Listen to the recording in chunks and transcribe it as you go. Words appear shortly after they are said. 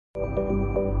The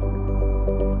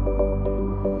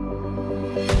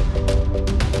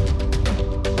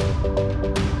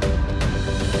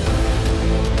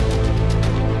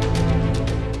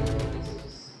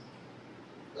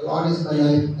Lord is my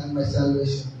life and my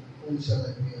salvation. Whom shall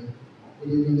I fear?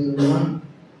 Good evening, everyone.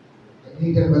 I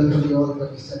greet and welcome you all for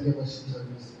this Sunday worship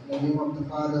service. In the name of the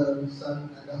Father, and the Son,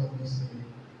 and the Holy Spirit.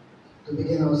 To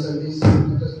begin our service,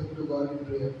 let us look to God in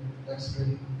prayer. Let's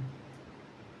pray.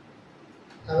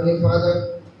 Heavenly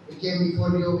Father, we came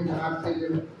before you with a heart filled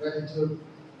with gratitude.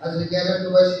 As we gather to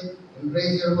worship and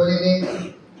praise your holy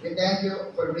name, we thank you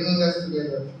for bringing us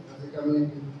together as a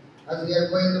community. As we are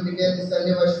going to begin this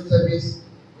Sunday worship service,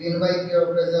 we invite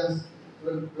your presence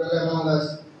to dwell among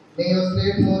us. May your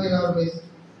spirit move in our midst,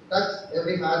 touch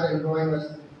every heart and drawing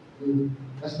us to you.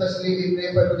 Especially we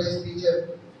pray for today's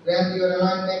teacher. Grant your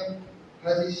anointment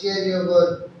as he shares your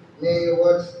word. May your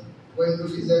words going to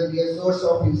listen be a source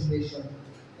of inspiration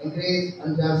and grace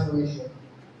and transformation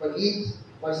for each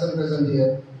person present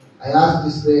here. I ask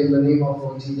this prayer in the name of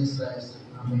our Jesus Christ.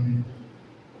 Amen.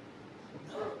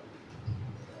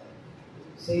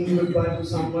 Saying goodbye to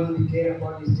someone we care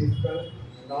about is difficult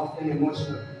and often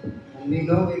emotional, and we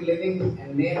know we're living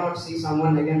and may not see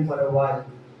someone again for a while.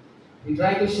 We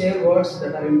try to share words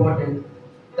that are important.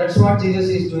 That's what Jesus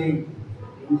is doing.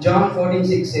 In John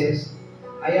 14:6 says,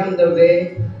 I am the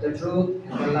way, the truth,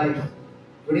 and the life.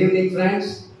 Good evening,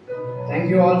 friends. Thank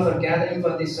you all for gathering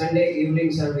for this Sunday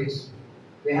evening service.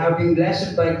 We have been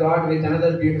blessed by God with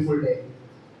another beautiful day.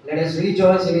 Let us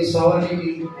rejoice in His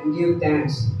sovereignty and give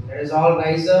thanks. Let us all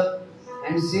rise up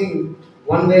and sing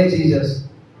One Way Jesus.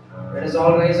 Let us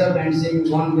all rise up and sing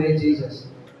One Way Jesus.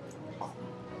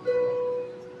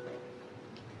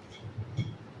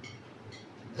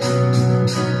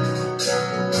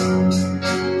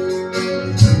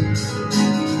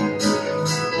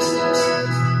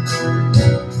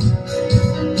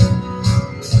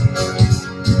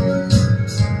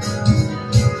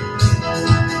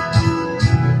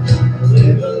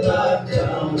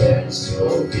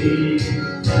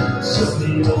 So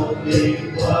the only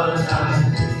one I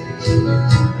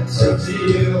took to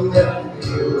you when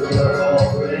you were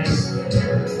always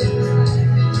there.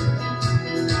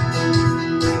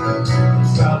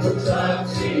 Troubled times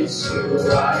teach you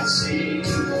I see.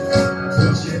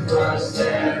 Put you first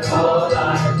and all I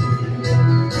need.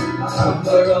 I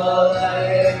comfort all I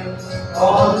am,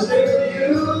 all's with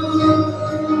you.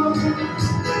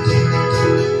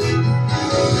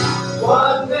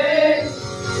 One day,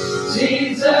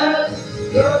 Jesus,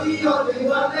 you're the only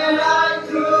one that I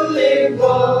could live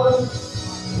for.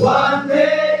 One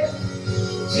day,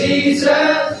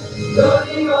 Jesus, you're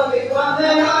the only one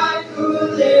that I could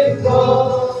live for.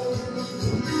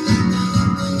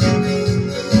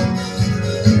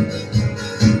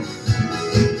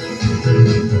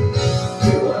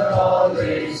 You were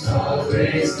always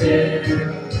there,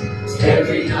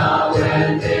 every now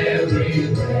and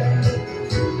everywhere.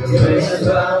 Your grace has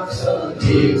dwelt so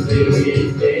deeply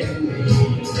within me.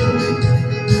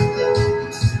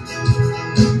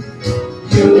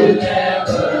 You will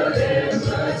never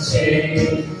ever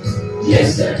change.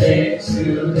 Yesterday,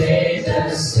 today,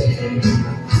 the same.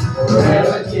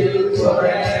 Forever till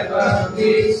forever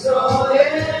be so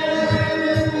end.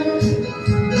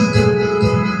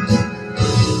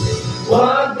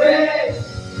 One day,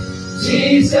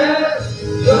 Jesus,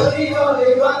 you're the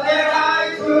only one that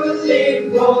I could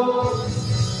live for.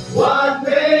 One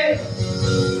day,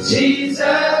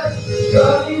 Jesus,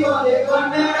 you're the only one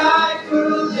that I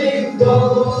could live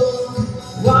for.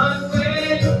 One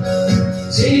way,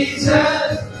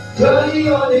 Jesus, you're the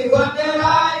only one that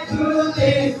I could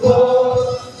live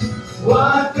for.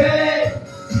 One way,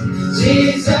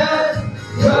 Jesus,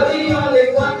 you're the only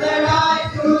one that I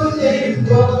could live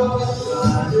for.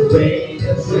 The way,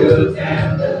 the truth,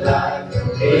 and the life.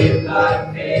 Live by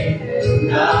faith and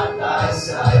not by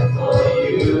sight for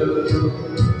you.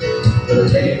 The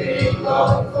living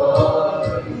God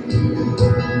for you.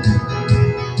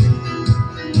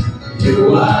 You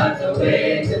are the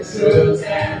way, the truth,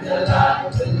 and the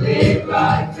life. To live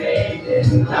by faith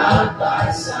and not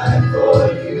by sight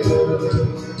for you.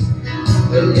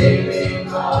 The living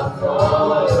God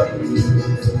for you.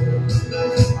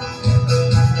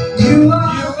 You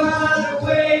are the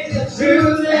way, the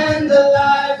truth, and the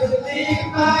life. To live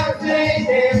by faith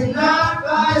and not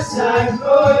by sight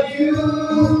for you.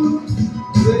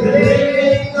 The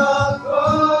living God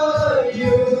for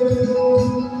you.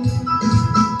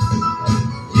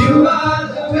 You are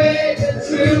the way, the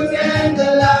truth, and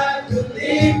the life. To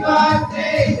live by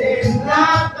faith and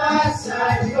not by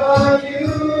sight for you.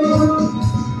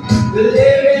 The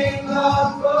living God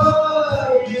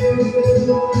for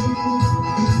you.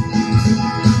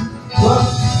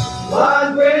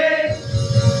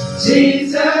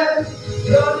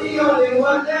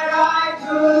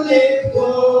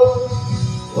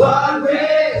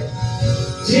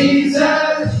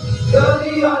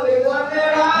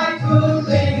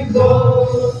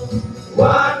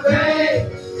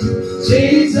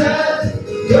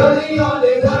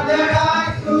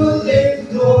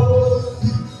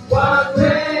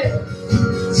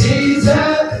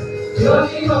 You're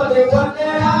the only one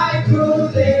that I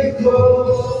could live for.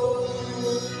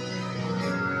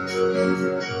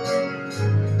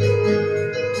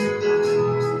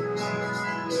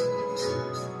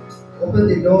 Open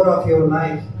the door of your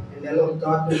life and allow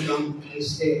God to come and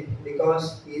stay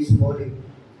because He is holy.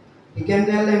 He can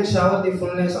tell and shower the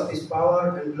fullness of His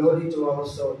power and glory to our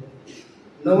soul.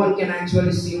 No one can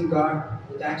actually see God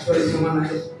with actual human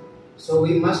eyes, so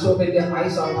we must open the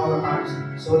eyes of our hearts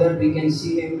so that we can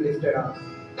see Him lifted up.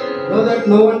 Know that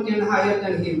no one can higher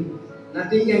than Him.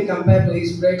 Nothing can compare to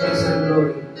His greatness and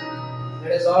glory.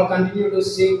 Let us all continue to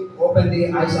sing, Open the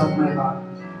Eyes of My Heart.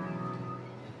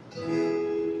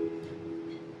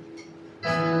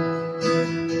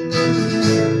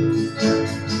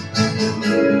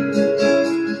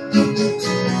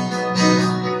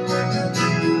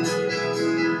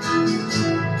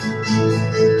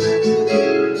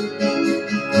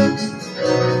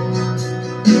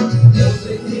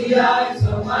 Open the eyes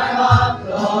of my heart,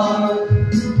 Lord.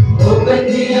 Open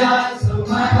the eyes of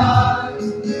my heart.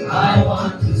 I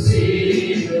want to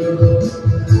see you.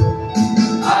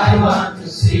 I want to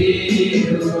see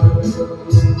you.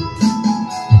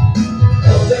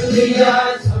 Open the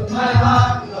eyes of my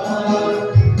heart,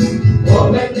 Lord.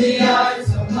 Open the eyes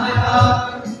of my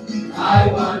heart. I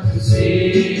want to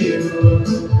see you.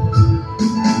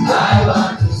 I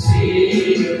want to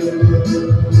see you.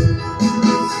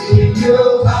 See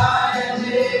you high and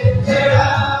lifted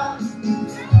up,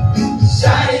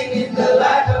 shining in the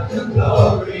light of your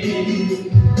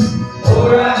glory.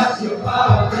 Pour out your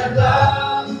power and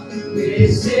love. We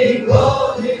sing,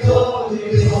 holy,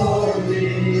 holy,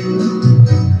 holy.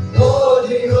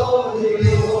 Holy, holy,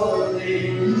 holy.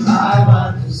 I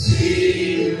want to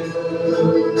see you.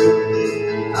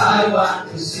 I want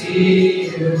to see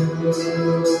you.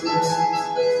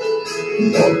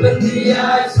 Open the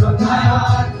eyes of my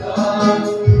heart, Lord.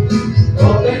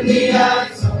 Open the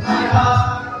eyes of my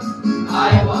heart.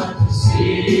 I want to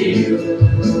see you.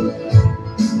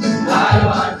 I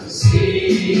want to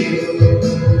see you.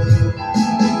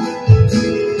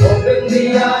 Open the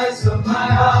eyes of my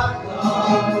heart,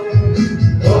 Lord.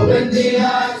 Open the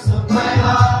eyes of my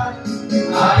heart.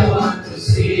 I want to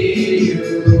see you.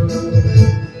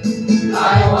 I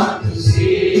want to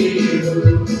see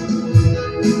you.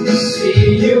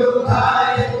 See you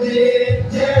high and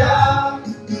lifted up,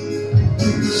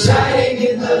 shining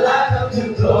in the light of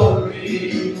your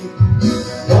glory.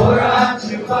 Pour out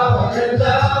your power and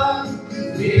love.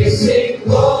 We sing,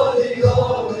 holy,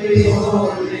 holy,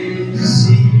 holy.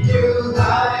 See you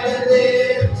high and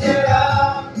lifted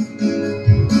up,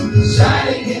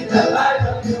 shining in the light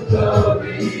of your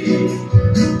glory.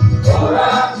 Pour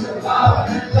out your power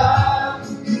and love.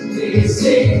 We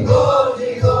sing,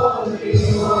 holy, holy,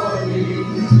 holy.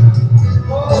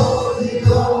 Holy,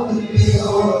 holy,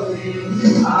 holy.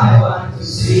 I want to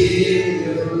see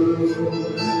you.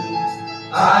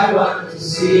 I want to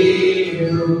see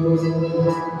you.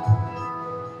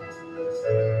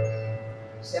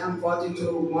 Psalm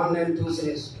 42, 1 and 2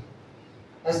 says,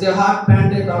 As the hart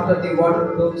panteth after the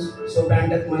water brooks, so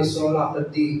panteth my soul after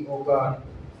thee, O God.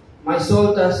 My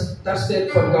soul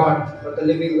thirsteth for God, for the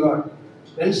living God.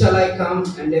 When shall I come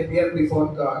and appear before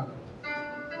God?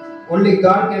 Only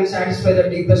God can satisfy the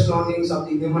deepest longings of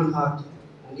the human heart,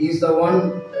 and He is the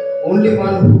only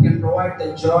one who can provide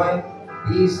the joy,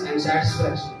 peace, and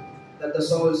satisfaction that the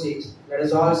soul seeks. Let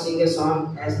us all sing a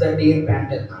song, As the Deer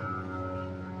Panteth.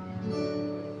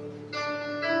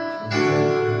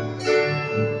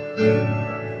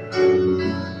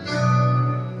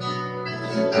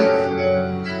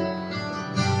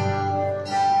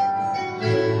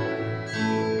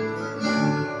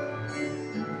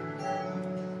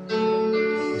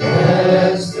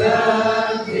 As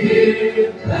the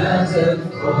deer panteth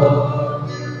for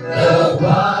the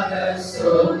waters,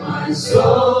 so my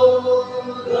soul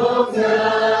longeth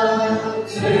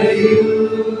after you.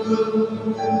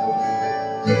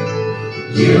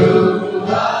 You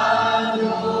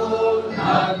alone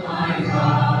have my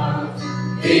heart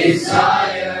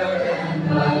desire, and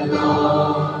I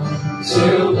long to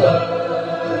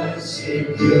worship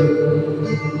you.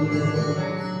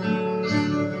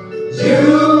 You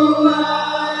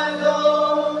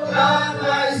alone are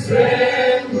my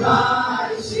strength,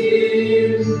 my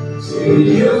shield. To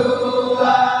you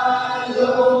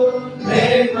alone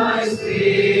may my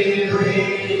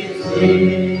spirit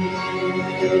cling.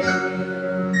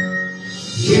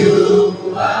 You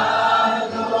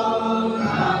alone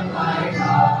are my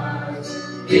heart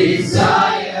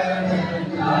desire,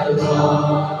 and I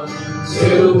long to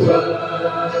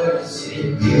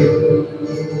worship you.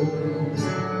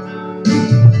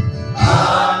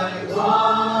 I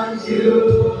want you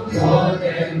more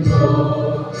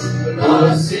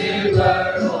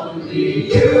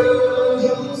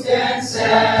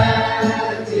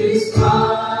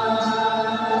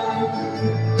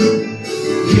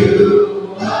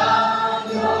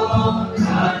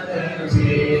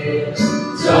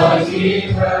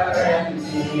river and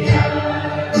the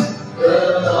earth, the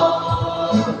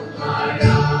Lord my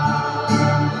God.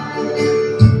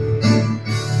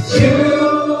 You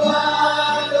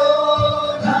alone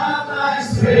are my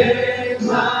strength,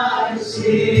 my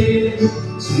shield.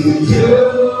 To you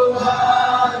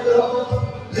alone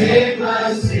make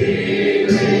my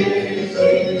spirit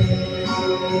live.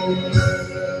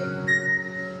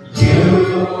 You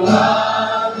alone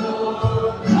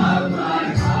are my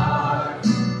heart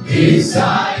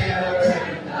desire,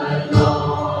 and I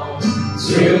long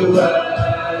to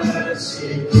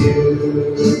worship you.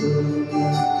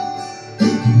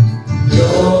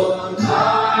 You're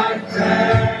my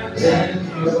friend and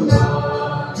you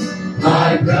are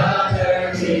my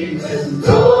brother, even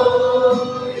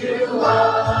though you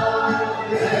are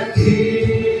the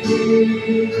king.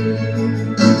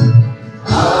 I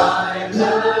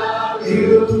love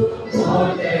you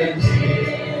more than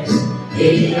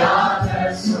any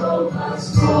other, so much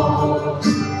more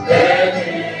than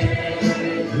anything.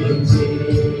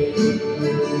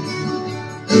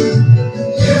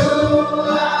 You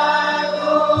alone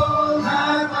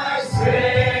are my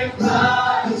strength,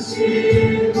 my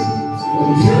shield. To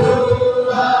you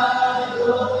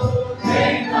alone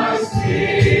make my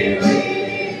spirit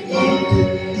live.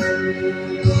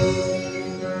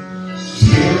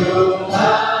 You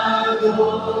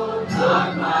alone are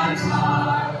my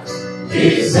heart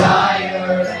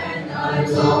desire, and I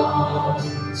long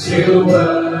to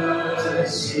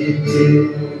worship you.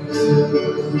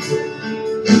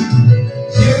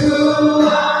 You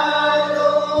alone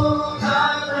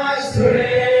are my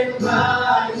strength,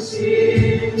 my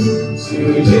shield. To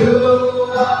you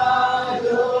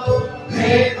alone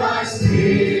make my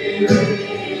spirit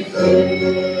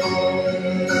live.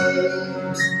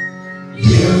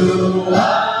 You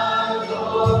alone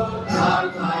are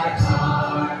my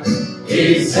heart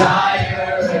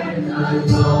desire, and I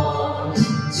long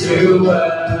to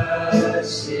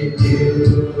worship you.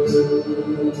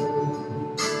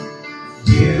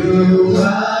 You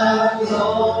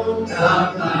alone are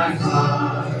my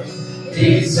heart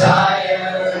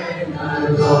desire, and I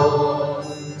long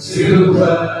to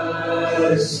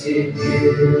worship you.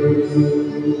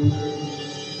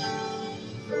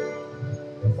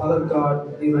 Father God,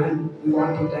 we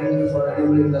want to thank you for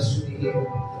enabling us to be here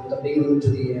from the beginning to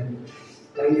the end.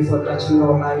 Thank you for touching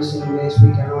our lives in ways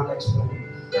we cannot explain.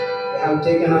 You have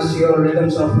taken us to your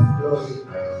realms of glory,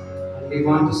 and we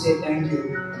want to say thank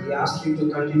you. We ask you to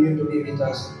continue to be with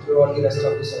us throughout the rest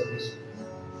of the service.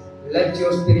 Let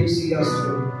your Spirit see us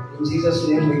through. In Jesus'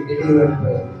 name we believe and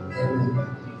pray. Amen.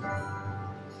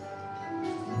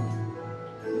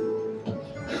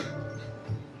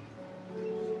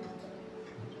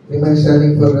 Remain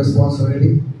standing for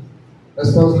responsibility.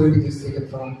 Responsibility is taken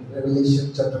from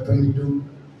Revelation chapter 22,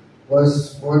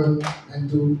 verse 1 and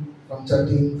 2, from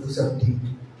 13 to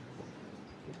 17.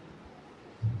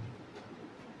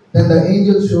 Then the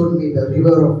angel showed me the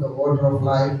river of the water of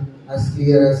life, as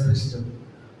clear as crystal,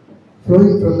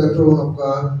 flowing from the throne of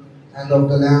God and of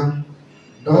the Lamb,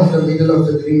 down the middle of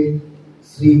the great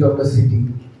street of the city.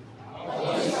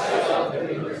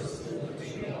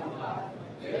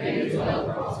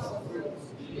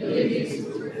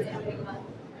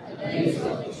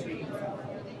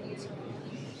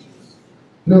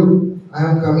 Look, I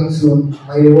am coming soon.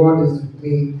 My reward is with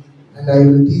me, and I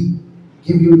will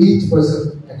give you each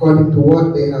person according to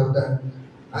what they have done.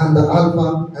 I am the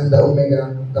Alpha and the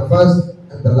Omega, the first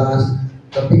and the last,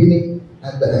 the beginning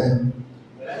and the end.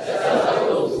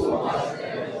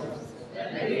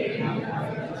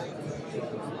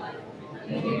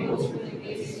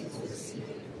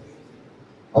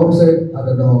 Outside are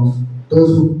the dogs, those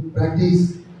who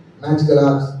practice magical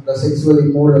arts, the sexually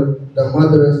immoral, the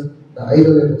murderers, the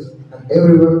idolaters, and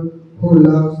everyone who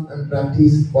loves and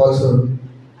practices falsehood.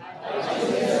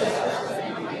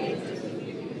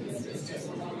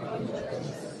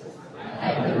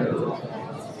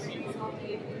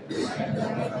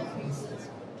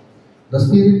 The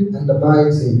Spirit and the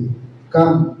bride say,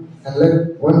 "Come," and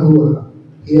let one who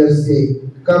hears say,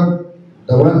 "Come."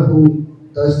 The one who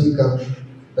thirsty come.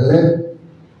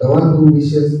 The one who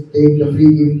wishes take the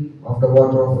free gift of the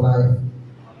water of life.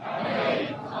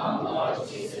 Amen. Come, Lord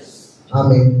Jesus.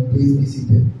 Amen. Please be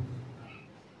seated.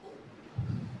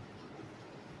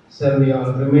 Sir, we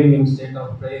all remain in state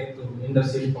of prayer to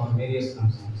intercede for various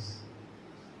concerns.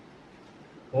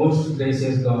 Most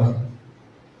gracious God,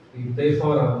 we pray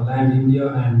for our land, India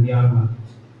and Myanmar.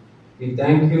 We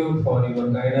thank you for your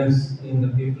guidance in the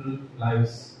people's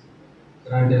lives.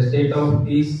 Grant a state of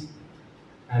peace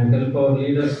and help our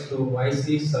leaders to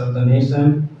wisely serve the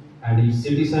nation and its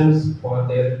citizens for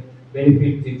their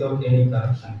benefit without any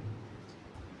corruption.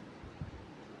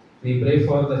 We pray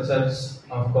for the Church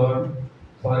of God,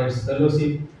 for its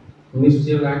fellowship,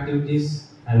 ministerial activities,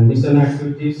 and mission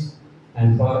activities,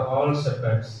 and for all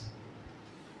shepherds.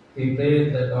 We pray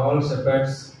that all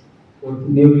shepherds would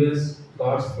nourish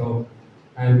God's flock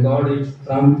and guard it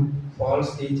from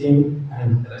false teaching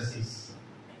and heresies.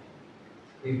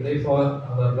 We pray for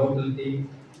our locality.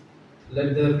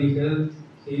 Let there be health,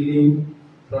 healing,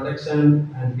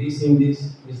 protection, and peace in this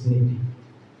vicinity.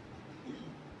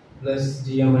 Bless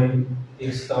GMI,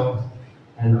 its staff,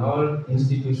 and all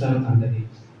institutions under it.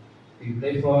 We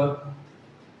pray for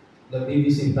the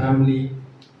BBC family.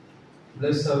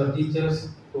 Bless our teachers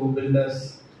who build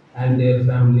us and their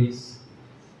families.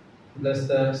 Bless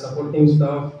the supporting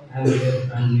staff and their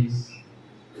families.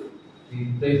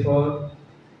 We pray for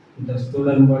the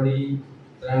student body.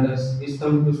 Grant us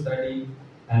wisdom to study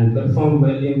and perform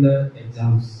well in the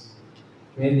exams.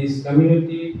 May this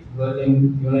community dwell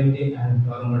in unity and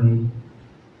harmony.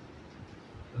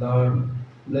 Lord,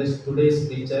 bless today's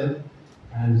preacher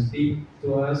and speak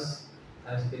to us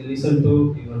as we listen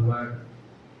to your word.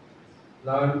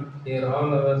 Lord, hear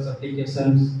all our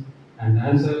supplications and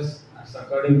answers as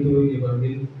according to your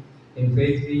will. In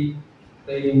faith we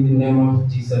pray in the name of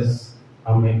Jesus.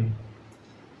 Amen.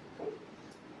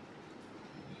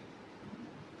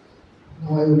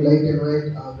 Now I would like to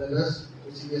invite our brothers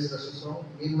to sing a special song.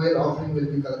 Meanwhile, offering will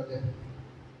be collected.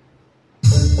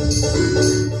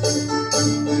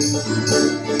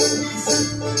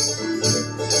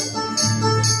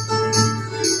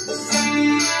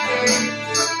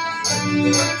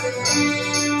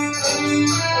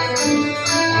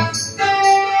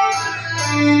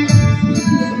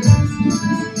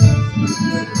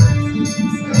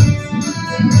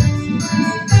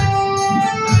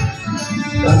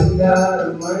 బంగారు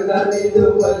మడగలేదు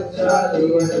వజ్రాలు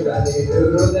అడగలేదు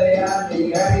హృదయాన్ని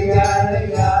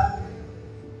అడిగాడయ్యా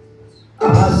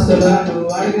ఆస్తులను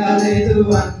అడగలేదు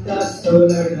అంతస్తులు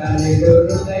అడగలేదు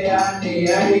హృదయాన్ని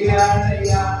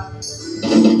అడిగాడయ్యా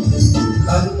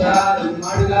బంగారు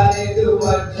అడగలేదు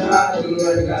వజ్రాలు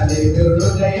అడగలేదు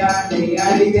హృదయాన్ని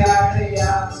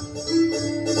అడిగాడయ్యా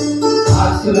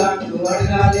ఆస్తులను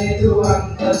అడగలేదు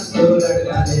అంతస్తులు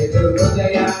అడగలేదు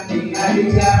హృదయాన్ని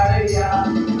అడిగాడయ్యా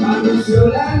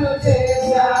మనుషులను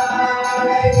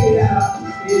చేశాడయ్యా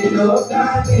ఈ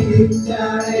లోకాన్ని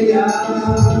ఇచ్చాడయ్యా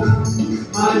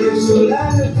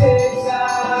మనుషులను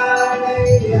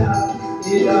చేశాడయ్యా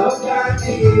ఈ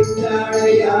లోకాన్ని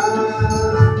ఇచ్చాడయ్యా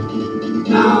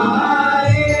నా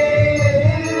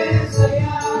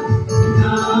యేసయ్యా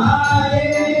నా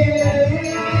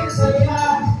యేసయ్యా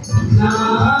నా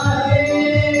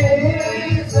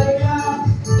యేసయ్యా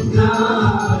నా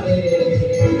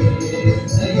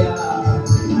యేసయ్యా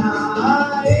నా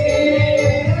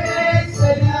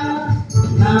యేసయ్యా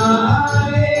నా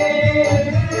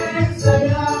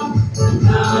యేసయ్యా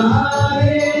నా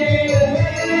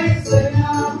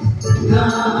యేసయ్యా నా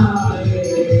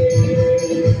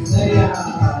యేసయ్యా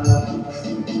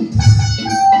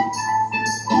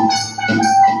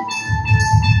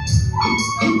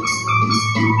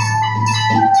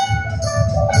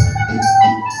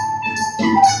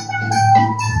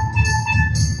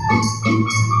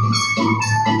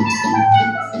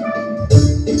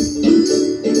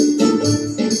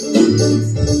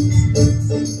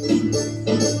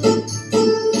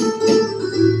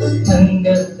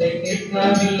தங்கத்தை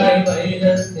கேட்கவில்லை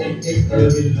வைரத்தை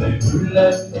கேட்கவில்லை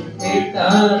உள்ளத்தை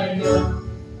கேட்டாரையா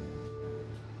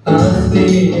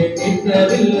ஆஸ்தியை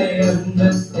கேட்கவில்லை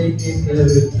அந்தஸ்தை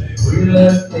கேட்கவில்லை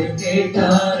உள்ளத்தை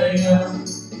கேட்டாரையா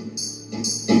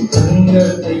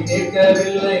தங்கத்தை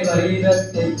கேட்கவில்லை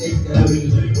வைரத்தை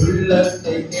கேட்கவில்லை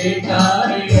உள்ளத்தை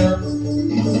கேட்டாரையா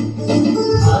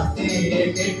ஆஸ்தியை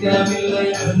கேட்கவில்லை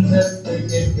அந்தஸ்தை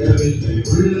கேட்கவில்லை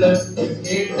உள்ளத்தை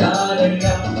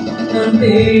கேட்டாரையா நான்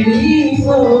தேடி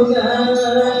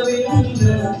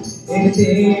போகவில்லை என்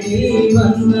தேடி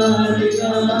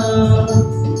வந்தாரையா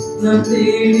நான்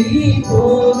தேடி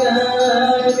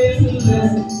போகவில்லை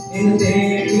என்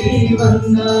தேடி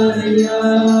வந்தாரையா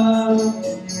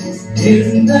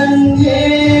எந்தன்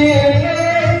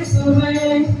இயேசுவே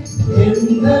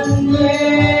எந்தன்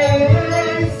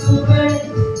இயேசுவே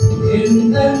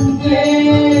எந்தன்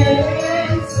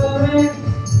இயேசுவே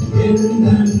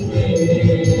எந்தன்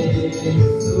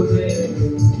இயேசுவே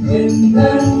எந்தன்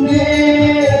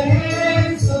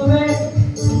இயேசுவே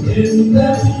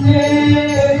எந்தன்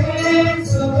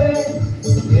இயேசுவே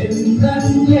எந்தன்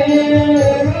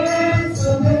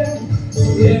இயேசுவே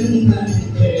எந்தன்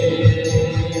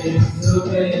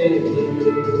இயேசுவே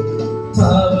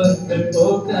பாவங்கள்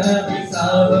போக்கவே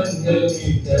சாவங்கள்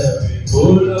நீட்டவே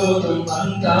பூலோகம்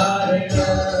வந்தாரையா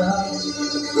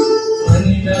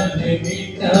மனிதனை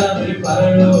மீட்டவை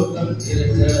பரலோகம்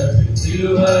திறக்க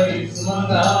சிலுவை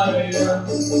சுமந்தாரையா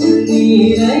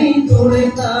நீரை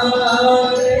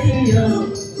துடைத்தாரையா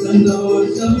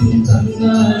சந்தோஷம்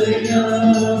தந்தாரையா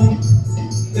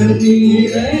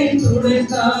கண்ணீரை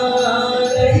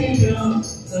துடைத்தாரையா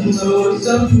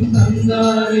சந்தோஷம்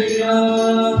தந்தாரையா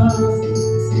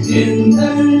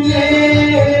எந்தன்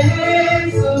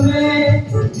இயேசுவே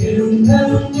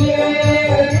எந்தன்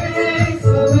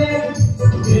இயேசுவே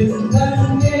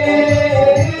எந்தன்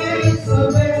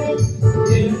இயேசுவே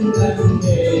எந்தன்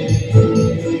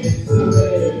இயேசுவே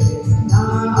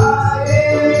நாரே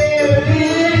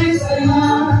சையா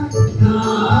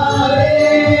நாரே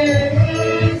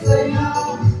சையா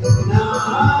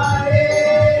நாரே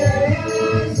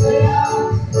சையா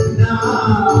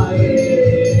நாரே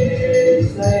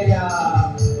சையா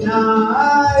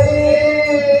நாரே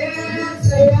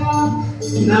சையா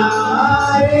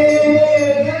நாரே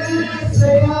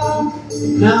சையா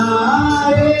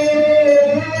நாரே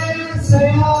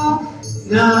சையா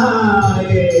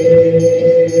நாரே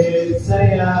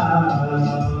சையா.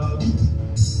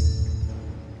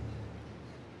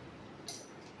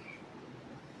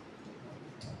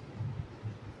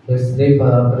 Let's pray for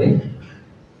our offering.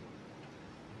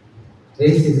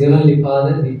 Gracious Heavenly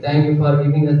Father, we thank you for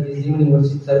giving us this evening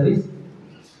worship service.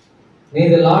 May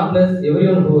the Lord bless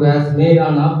everyone who has made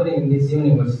an offering in this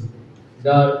evening worship.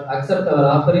 God, accept our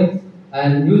offering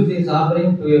and use this offering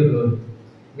to your glory.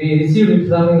 We receive it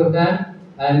from your hand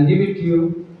and give it to you.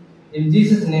 In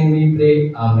Jesus' name we pray.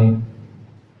 Amen.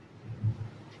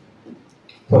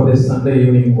 For this Sunday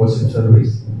evening worship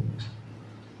service,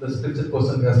 the scripture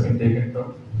portion has been taken from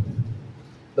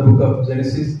the book of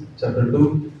Genesis, chapter 2,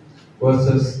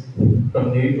 verses from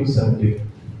 8 to 17.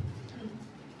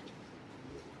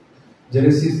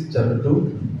 Genesis, chapter 2,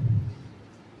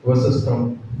 verses from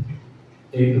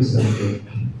 8 to 17.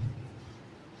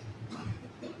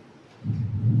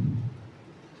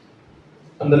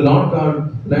 And the Lord God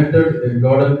planted a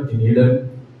garden in Eden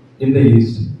in the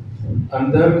east, and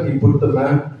there he put the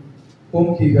man whom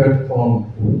he had formed.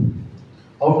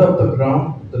 Out of the ground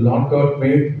the Lord God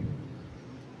made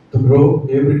to grow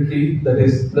every tree that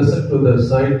is pleasant to the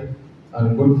sight and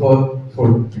good for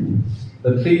food.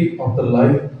 The tree of the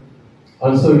life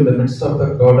also in the midst of the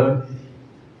garden,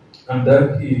 and there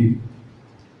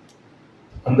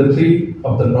and the tree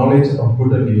of the knowledge of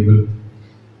good and evil.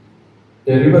 A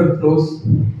river flows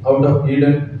out of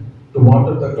Eden to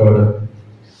water the garden,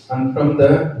 and from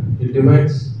there it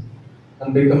divides and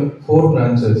becomes 4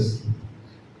 branches.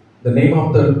 The name of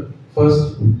the first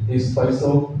is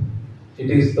Pison. It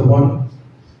is the one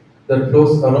that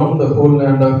flows around the whole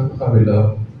land of Havilah,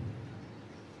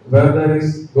 where there is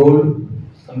gold,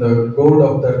 and the gold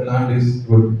of that land is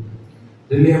good.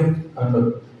 Brillium and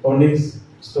onyx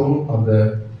stone are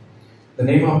there. The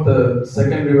name of the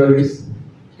second river is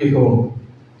Gihon.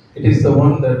 It is the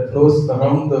one that flows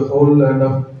around the whole land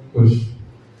of Cush.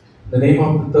 The name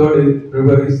of the third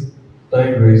river is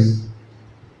Tigris,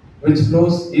 which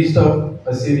flows east of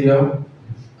Assyria,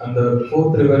 and the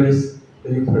fourth river is the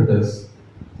Euphrates.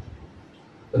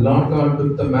 The Lord God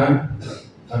took the man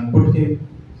and put him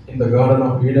in the garden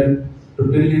of Eden to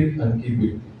till it and keep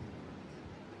it.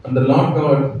 And the Lord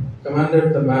God commanded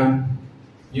the man,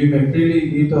 "You may freely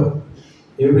eat of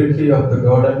every tree of the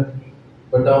garden,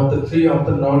 but of the tree of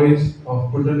the knowledge of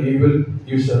good and evil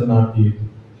you shall not eat.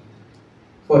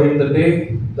 For in the day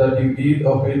that you eat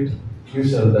of it, you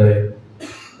shall die."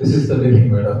 This is the living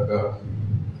word of God.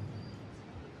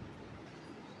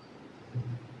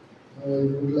 I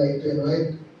would like to invite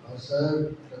our sir,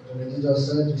 Dr. Guntur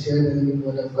sir, to share the living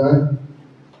word of God.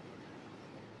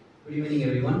 Good evening,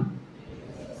 everyone.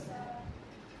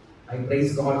 I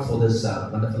praise God for this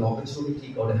wonderful opportunity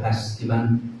God has given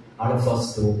all of us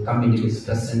to come into His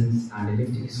presence and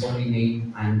lift His holy name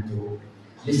and to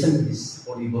listen to His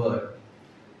holy word.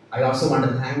 I also want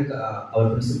to thank our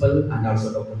principal and also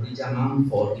Dr. Rija ma'am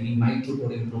for giving my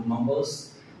tutorial group members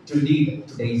to lead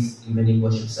today's evening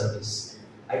worship service.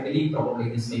 I believe probably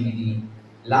this may be the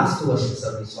last worship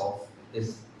service of this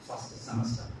first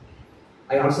semester.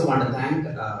 I also want to thank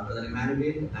Brother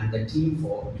Emmanuel and the team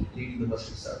for leading the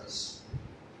worship service.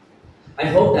 I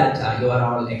hope that you are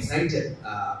all excited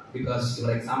because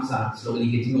your exams are slowly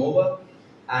getting over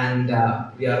and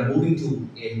we are moving to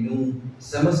a new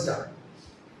semester.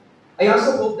 I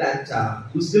also hope that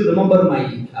you still remember my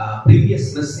previous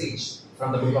message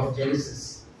from the book of Genesis.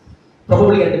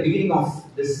 Probably at the beginning of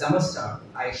this semester,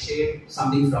 I shared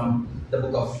something from the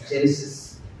book of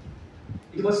Genesis.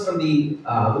 It was from the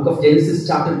book of Genesis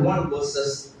chapter 1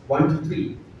 verses 1 to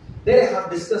 3. There I have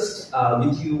discussed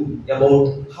with you about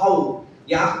how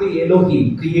Yahweh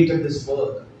Elohim created this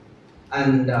world,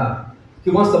 and He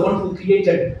was the one who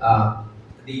created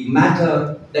the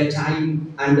matter, the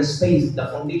time, and the space, the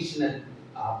foundational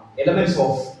elements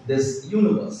of this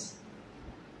universe.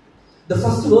 The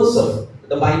first verse of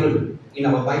the Bible, in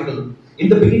our Bible, in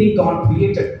the beginning God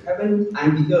created heaven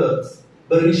and the earth.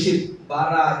 Bereshit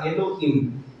bara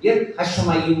Elohim yet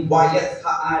Hashemayim vayet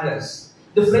ha'aras.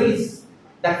 The phrase,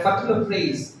 that particular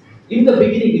phrase, in the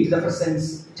beginning it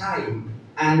represents time,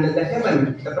 and the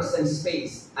heaven represents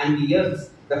space, and the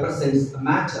earth represents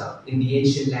matter in the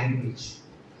ancient language.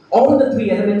 All the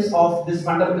three elements of this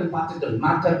fundamental particle,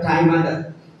 matter, time,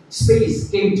 and space,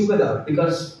 came together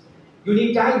because you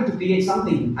need time to create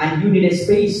something, and you need a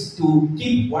space to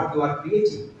keep what you are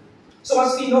creating. So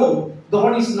as we know,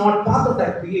 God is not part of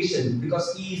that creation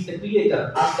because He is the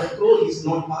creator, as the crow is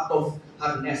not part of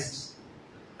her nest.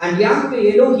 And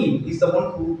Yahweh Elohim is the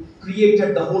one who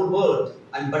created the whole world,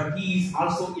 but He is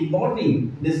also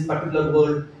involving this particular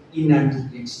world in and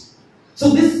through it. So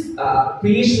this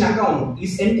creation account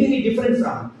is entirely different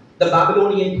from the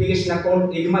Babylonian creation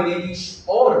account, Elamish,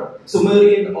 or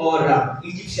Sumerian or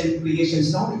Egyptian creation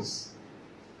stories.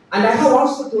 And I have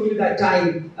also told you that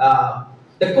time,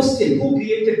 the question, who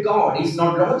created God, is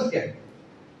not logical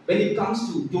when it comes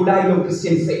to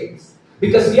Judeo-Christian faith.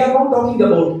 Because we are not talking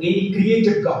about any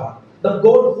created God. The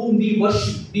God whom we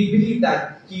worship, we believe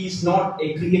that He is not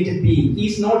a created being. He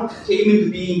is not came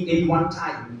into being any one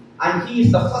time. And He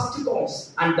is the first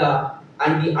cause and the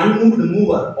unmoved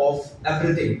mover of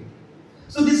everything.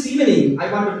 So this evening,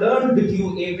 I want to learn with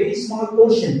you a very small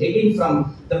portion again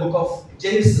from the book of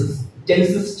Genesis.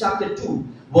 Genesis chapter 2,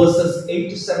 verses 8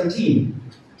 to 17.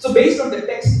 So based on the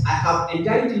text, I have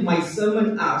entitled my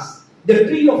sermon as The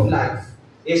Tree of Life,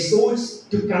 a source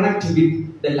to connect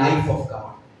with the life of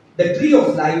God. The Tree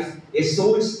of Life, a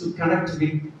source to connect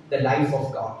with the life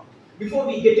of God. Before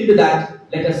we get into that,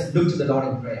 let us look to the Lord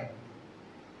in prayer.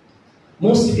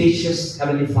 Most gracious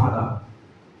Heavenly Father,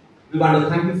 we want to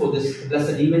thank you for this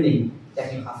blessed evening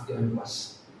that you have given to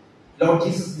us. Lord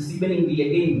Jesus, this evening we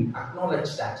again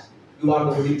acknowledge that you are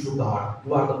the only true God.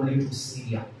 You are the only true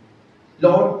Savior.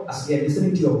 Lord, as we are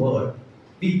listening to your word,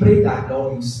 we pray that,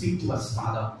 Lord, you speak to us,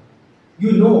 Father.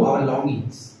 You know our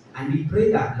longings. And we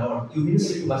pray that, Lord, you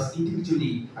minister to us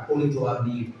individually according to our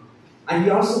need. And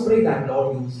we also pray that,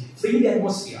 Lord, you free the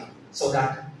atmosphere so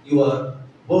that your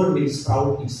word will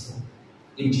sprout its fruit.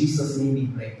 In Jesus' name we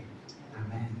pray.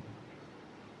 Amen.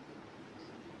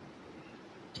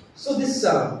 So this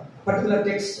particular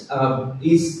text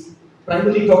is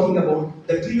primarily talking about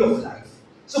the tree of life.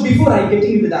 So before I get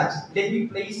into that, let me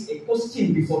place a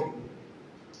question before you.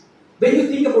 When you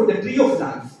think about the tree of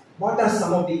life, what are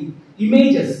some of the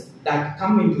images that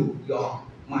come into your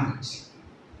mind?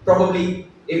 Probably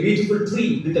a beautiful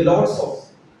tree with a lot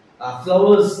of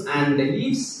flowers and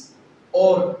leaves,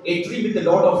 or a tree with a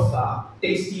lot of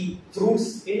tasty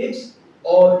fruits in it,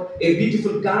 or a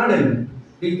beautiful garden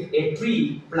with a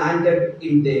tree planted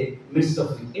in the midst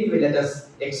of it. Anyway, let us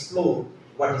explore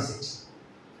what is it.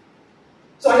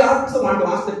 So I also want to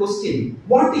ask the question,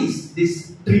 what is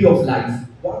this tree of life?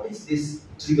 What is this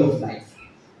tree of life?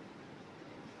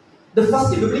 The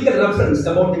first biblical reference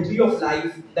about the tree of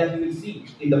life that we will see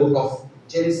in the book of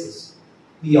Genesis.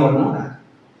 We all know that.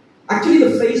 Actually,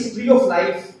 the phrase tree of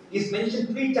life is mentioned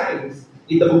 3 times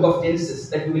in the book of Genesis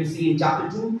that we will see in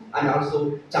chapter 2 and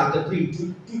also chapter 3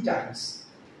 two times.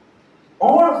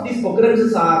 All of these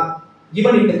occurrences are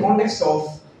given in the context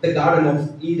of the Garden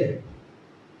of Eden.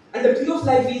 And the tree of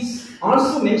life is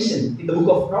also mentioned in the book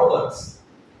of Proverbs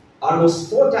almost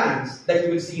 4 times that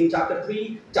you will see in chapter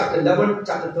 3, chapter 11,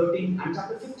 chapter 13 and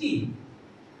chapter 15.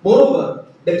 Moreover,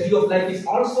 the tree of life is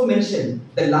also mentioned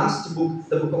the last book,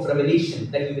 the book of Revelation,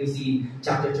 that you will see in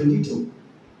chapter 22.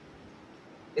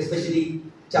 Especially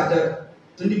chapter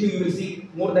 22 you will see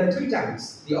more than 3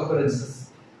 times the occurrences.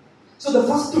 So the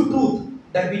first truth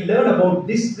that we learn about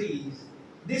this tree is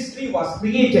this tree was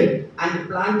created and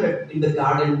planted in the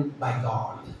garden by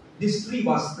God. This tree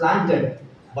was planted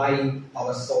by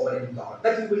our sovereign God.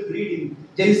 That you will read in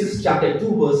Genesis chapter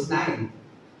 2 verse 9.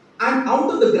 And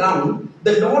out of the ground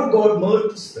the Lord God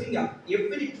made to spring up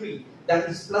every tree that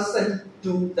is pleasant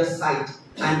to the sight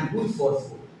and good for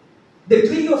food. The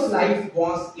tree of life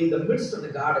was in the midst of the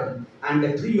garden, and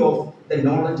the tree of the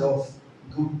knowledge of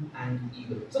good and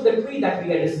evil. So the tree that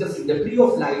we are discussing, the tree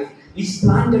of life, is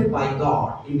planted by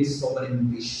God in His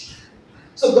sovereign wish.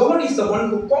 So God is the one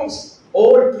who caused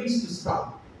all trees to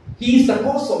sprout. He is the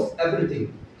cause of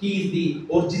everything. He is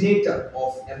the originator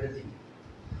of everything.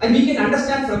 And we can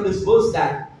understand from this verse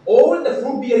that all the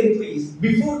fruit-bearing trees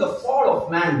before the fall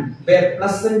of man were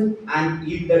pleasant and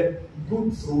yielded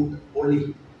good fruit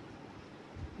only.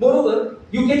 Moreover,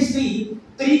 you can see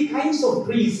three kinds of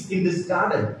trees in this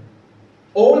garden.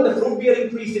 All the fruit-bearing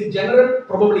trees in general,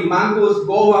 probably mangoes,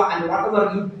 guava, and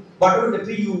whatever the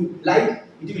tree you like,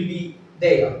 it will be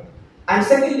there. And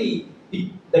secondly,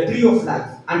 the tree of life.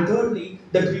 And thirdly,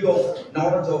 the tree of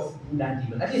knowledge of good and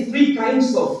evil. That is three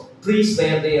kinds of trees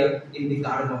were there in the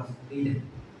Garden of Eden.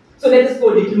 So let us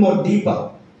go a little more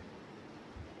deeper.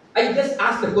 I just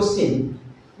asked the question,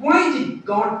 why did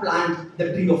God plant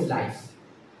the tree of life?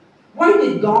 Why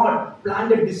did God plant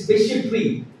this special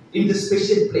tree in this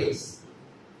special place?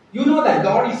 You know that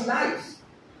God is life,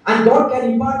 and God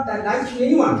can impart that life to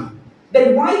anyone.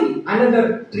 Then why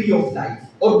another tree of life?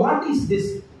 Or what is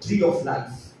this tree of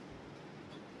life?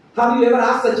 Have you ever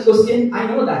asked such a question? I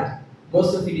know that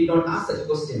most of you did not ask such a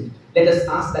question. Let us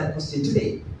ask that question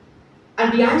today.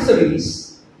 And the answer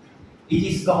is, it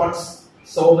is God's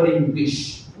sovereign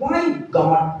wish. Why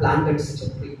God planted such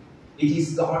a tree? It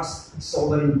is God's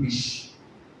sovereign wish.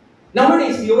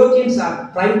 Nowadays, theologians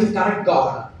are trying to correct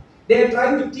God. They are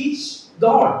trying to teach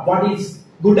God what is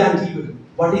good and evil,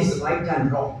 what is right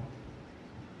and wrong.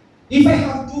 If I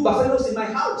have 2 buffaloes in my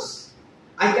house,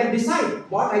 I can decide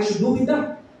what I should do with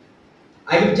them.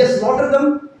 I will just slaughter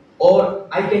them, or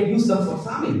I can use them for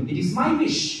farming. It is my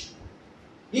wish.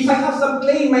 If I have some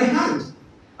clay in my hand,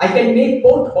 I can make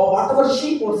pot or whatever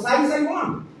shape or size I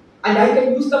want, and I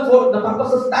can use them for the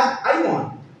purposes that I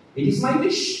want. It is my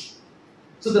wish.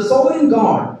 So the sovereign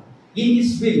God, in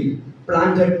His will,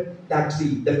 planted that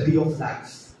tree, the tree of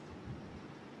life.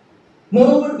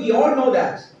 Moreover, we all know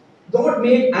that God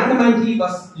made Adam and Eve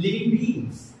as living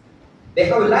beings. They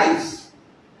have lives.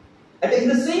 And in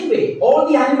the same way, all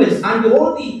the animals and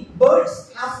all the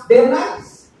birds have their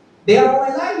lives. They are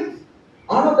all alive.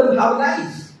 All of them have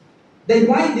life. Then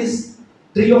why this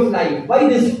tree of life? Why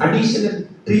this additional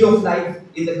tree of life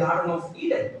in the Garden of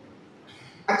Eden?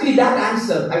 Actually, that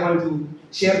answer I want to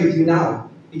share with you now.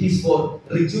 It is for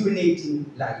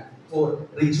rejuvenating life. For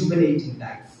rejuvenating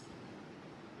life.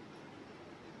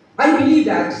 I believe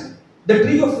that the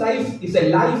tree of life is a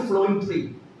life-flowing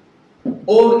tree,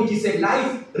 or it is a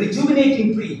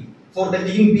life-rejuvenating tree for the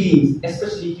living beings,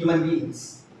 especially human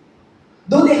beings.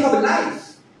 Though they have a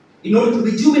life, in order to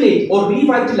rejuvenate or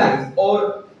revitalize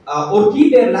or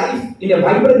keep their life in a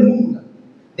vibrant mood,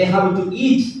 they have to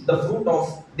eat the fruit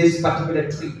of this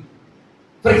particular tree.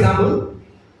 For example,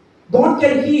 God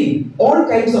can heal all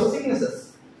kinds of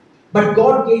sicknesses, but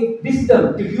God gave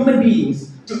wisdom to human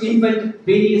beings to invent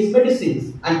various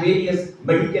medicines and various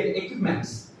medical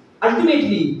equipments.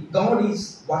 Ultimately, God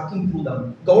is working through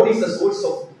them. God is the source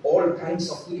of all kinds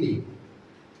of healing.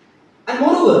 And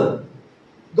moreover,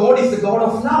 God is the God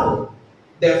of love.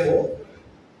 Therefore,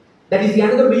 that is the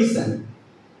another reason.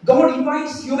 God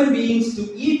invites human beings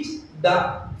to eat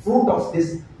the fruit of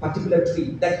this particular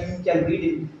tree that you can read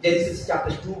in Genesis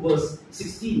chapter 2 verse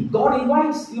 16. God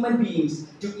invites human beings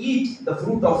to eat the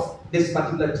fruit of this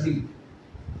particular tree.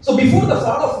 So before the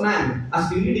fall of man,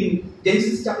 as we read in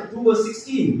Genesis chapter 2 verse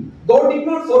 16, God did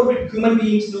not forbid human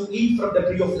beings to eat from the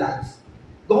tree of life.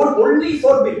 God only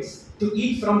forbids to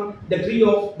eat from the tree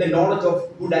of the knowledge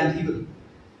of good and evil.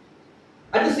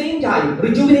 At the same time,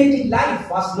 rejuvenating life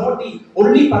was not the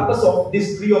only purpose of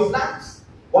this tree of life.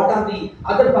 What are the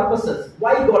other purposes?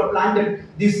 Why God planted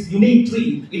this unique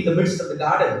tree in the midst of the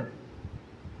garden?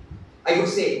 I would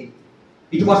say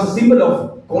it was a symbol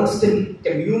of constant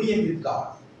communion with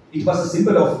God. It was a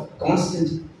symbol of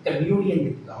constant communion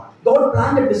with God. God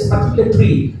planted this particular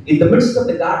tree in the midst of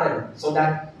the garden so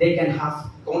that they can have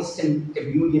constant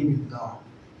communion with God.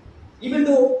 Even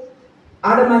though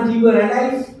Adam and Eve were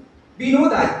alive, we know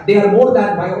that they are more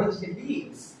than biological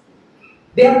beings.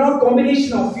 They are not a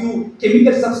combination of few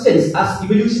chemical substances as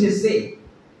evolutionists say.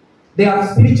 They are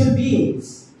spiritual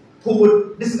beings who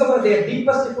would discover their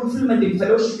deepest fulfillment in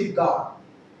fellowship with God.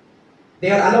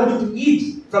 They are allowed to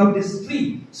eat from this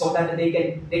tree so that they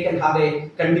can have a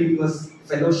continuous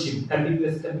fellowship,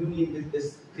 continuous communion with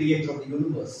this creator of the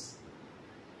universe.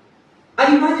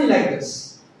 And imagine like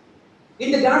this.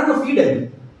 In the Garden of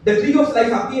Eden, the tree of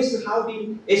life appears to have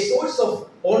been a source of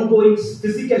ongoing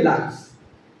physical life.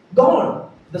 God,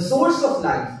 the source of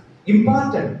life,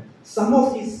 imparted some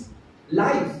of His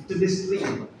life to this tree.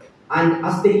 And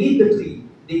as they eat the tree,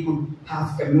 they could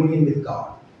have communion with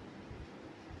God.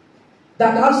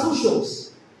 That also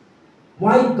shows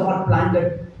why God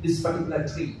planted this particular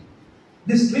tree.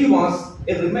 This tree was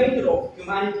a reminder of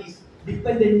humanity's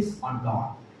dependence on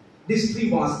God. This tree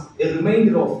was a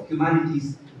reminder of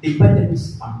humanity's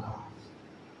dependence on God.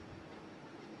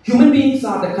 Human beings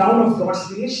are the crown of God's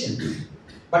creation.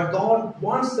 but God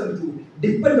wants them to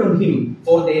depend on Him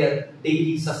for their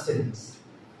daily sustenance.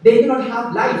 They cannot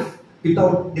have life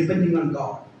without depending on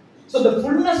God. So the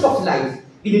fullness of life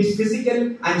in its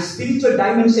physical and spiritual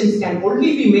dimensions can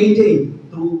only be maintained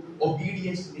through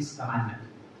obedience to His commandment.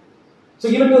 So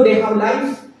even though they have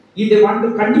life, if they want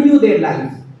to continue their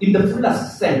life in the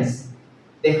fullest sense,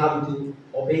 they have to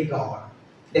obey God.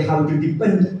 They have to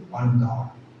depend on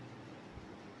God.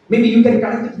 Maybe you can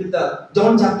connect it with the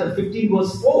John chapter 15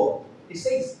 verse 4. It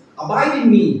says, "Abide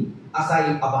in me as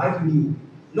I abide in you.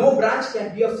 No branch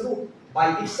can bear fruit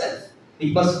by itself.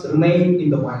 It must remain in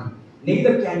the vine.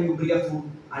 Neither can you bear fruit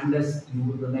unless you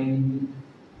remain in me."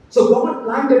 So God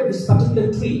planted this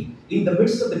particular tree in the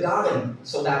midst of the garden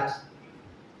so that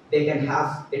they can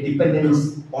have a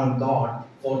dependence on God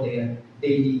for their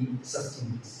daily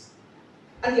sustenance.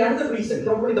 And the other reason,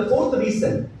 probably the fourth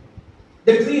reason,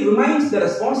 the tree reminds the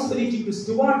responsibility to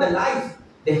steward the life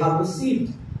they have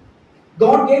received.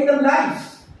 God gave them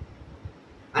life,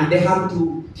 and they have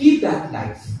to keep that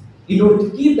life. In order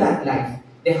to keep that life,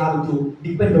 they have to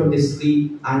depend on this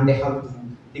tree and they have to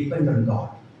depend on God.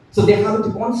 So they have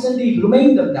to constantly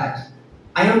remind them that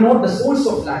I am not the source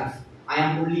of life, I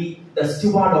am only the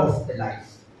steward of the life.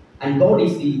 And God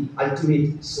is the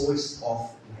ultimate source of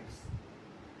life.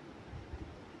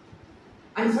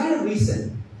 And final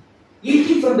reason,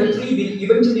 eating from the tree will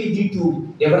eventually lead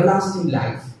to everlasting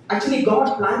life. Actually,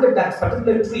 God planted that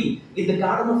particular tree in the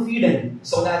Garden of Eden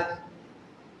so that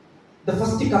the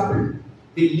first couple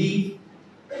will live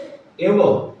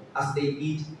ever as they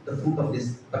eat the fruit of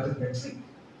this particular tree.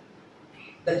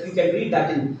 That you can read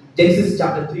that in Genesis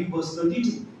chapter 3 verse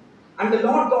 22. And the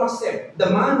Lord God said, "The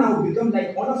man now become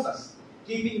like one of us,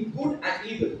 keeping good and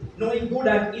evil, knowing good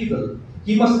and evil.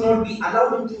 He must not be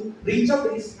allowed to reach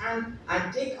out his hand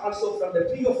and take also from the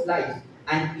tree of life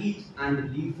and eat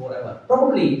and live forever."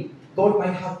 Probably God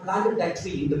might have planted that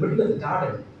tree in the middle of the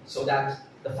garden so that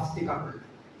the first couple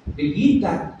will eat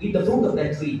the fruit of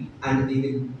that tree and they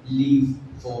will live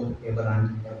forever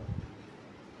and ever.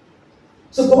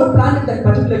 So God planted that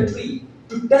particular tree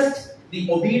to test the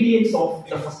obedience of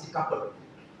the first couple,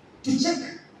 to check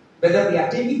whether they are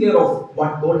taking care of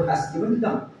what God has given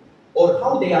them or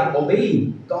how they are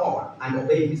obeying God and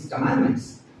obeying His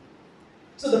commandments.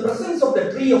 So the presence of the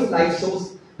tree of life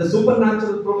shows the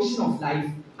supernatural provision of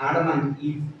life Adam and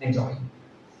Eve enjoyed.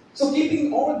 So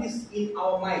keeping all this in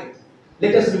our mind,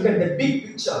 let us look at the big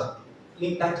picture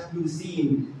that you see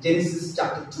in Genesis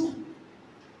chapter 2.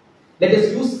 Let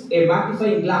us use a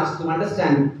magnifying glass to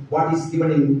understand what is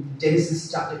given in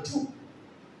Genesis chapter 2.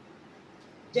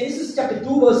 Genesis chapter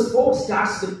 2 verse 4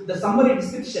 starts with the summary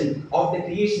description of the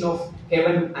creation of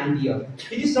heaven and the earth.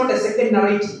 It is not a second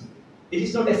narrative. It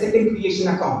is not a second creation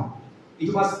account.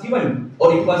 It was given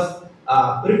or it was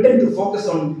written to focus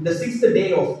on the sixth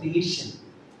day of creation.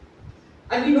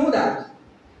 And we know that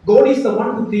God is the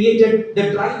one who created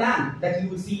the dry land that you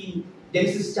will see in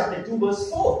Genesis chapter 2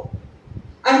 verse 4.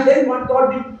 And then what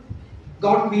God did?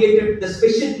 God created the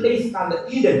special place called the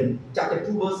Eden, chapter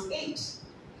 2 verse 8.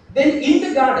 Then in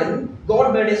the garden,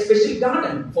 God made a special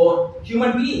garden for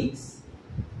human beings.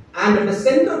 And at the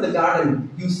center of the garden,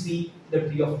 you see the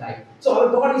tree of life. So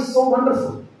our God is so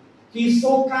wonderful. He is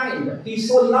so kind. He is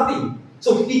so loving.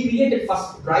 So He created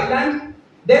first dry land.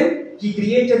 Then He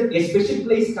created a special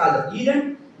place called the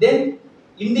Eden. Then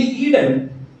in the Eden,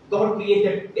 God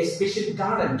created a special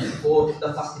garden for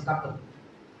the first couple.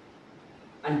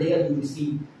 And there you will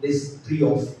see this tree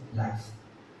of life.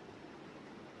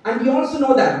 And we also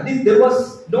know that there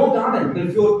was no garden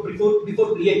before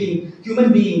creating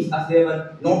human beings, as there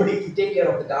were nobody to take care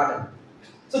of the garden.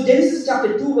 So Genesis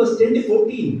chapter 2 verse 10 to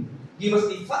 14 give us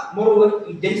moreover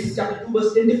in Genesis chapter 2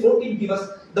 verse 10 to 14 give us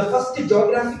the first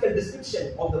geographical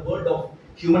description of the world of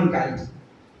humankind.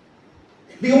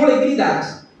 We all agree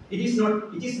that it is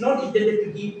not intended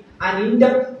to give an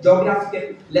in-depth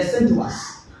geographical lesson to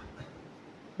us.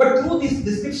 But through these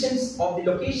descriptions of the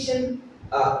location,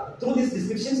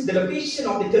 the location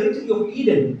of the territory of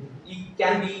Eden, it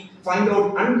can be found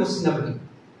out unquestionably.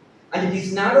 And it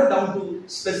is narrowed down to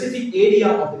specific area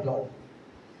of the globe.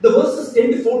 The verses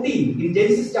 10 to 14 in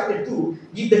Genesis chapter 2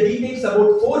 give the details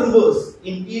about 4 rivers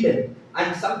in Eden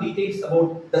and some details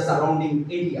about the surrounding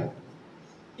area.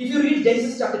 If you read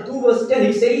Genesis chapter 2 verse 10,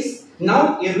 it says,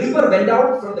 "Now a river went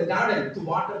out from the garden to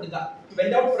water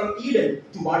went out from Eden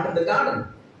to water the garden."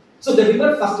 So the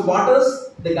river first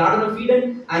waters the Garden of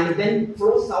Eden and then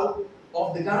flows out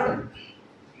of the garden.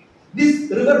 This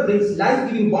river brings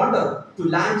life-giving water to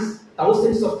lands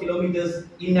thousands of kilometers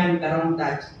in and around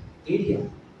that area.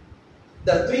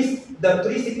 The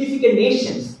three significant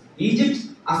nations, Egypt,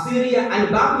 Assyria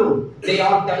and Babylon, they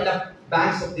all developed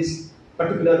banks of this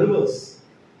particular rivers.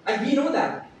 And we know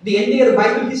that the entire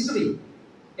Bible history,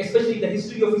 especially the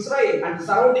history of Israel and the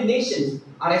surrounding nations,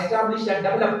 are established and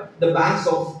developed the banks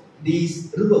of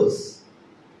these rivers.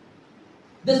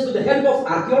 Thus, with the help of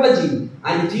archaeology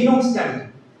and genome study,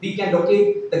 we can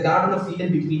locate the Garden of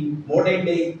Eden between modern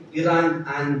day Iran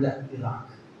and Iraq.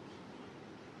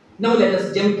 Now let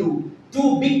us jump to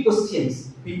two big questions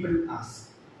people ask.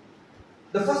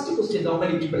 The first question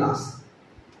normally people ask,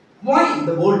 why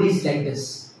the world is like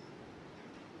this?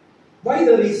 Why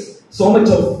there is so much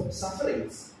of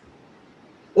sufferings?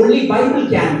 Only Bible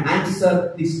can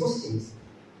answer these questions.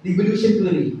 The evolution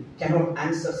theory cannot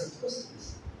answer such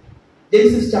questions.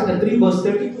 Genesis chapter 3 verse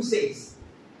 32 says,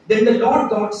 Then the Lord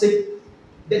God said,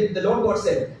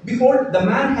 Behold, the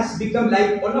man has become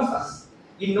like one of us,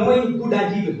 in knowing good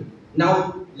and evil.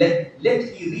 Now let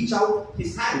he reach out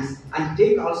his hands and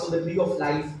take also the tree of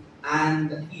life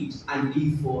and eat and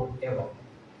live forever.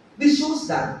 This shows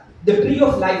that the tree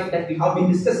of life that we have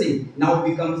been discussing now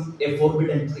becomes a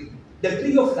forbidden tree. The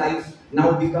tree of life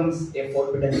now becomes a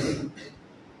forbidden tree.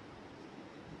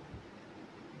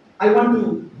 I want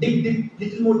to dig a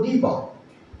little more deeper.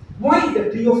 Why the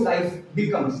tree of life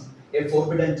becomes a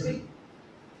forbidden tree?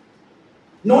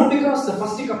 Not because the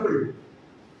first couple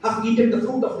have eaten the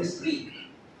fruit of this tree.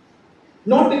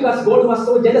 Not because God was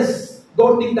so jealous.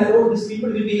 God thinks that, oh, these people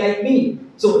will be like me,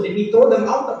 so let me throw them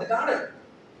out of the garden.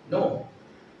 No,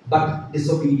 but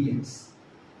disobedience.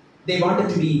 They wanted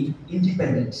to be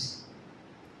independent.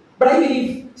 But I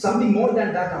believe something more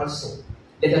than that also.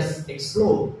 Let us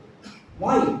explore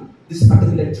why this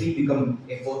particular tree become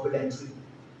a forbidden tree.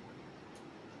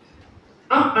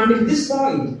 Up until this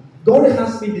point, God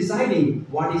has been deciding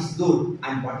what is good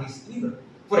and what is evil.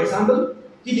 For example,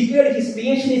 He declared His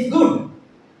creation is good.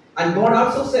 And God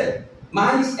also said,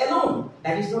 man is alone.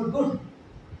 That is not good.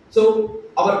 So,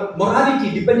 our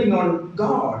morality depending on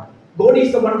God. God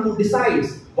is the one who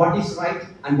decides what is right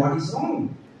and what is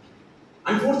wrong.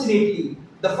 Unfortunately,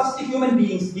 the first human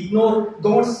beings ignore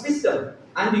God's wisdom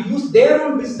and use their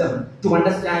own wisdom to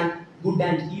understand good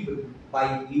and evil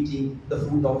by eating the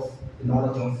fruit of the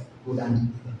knowledge of good and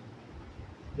evil.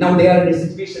 Now they are in a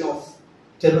situation of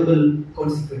terrible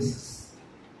consequences.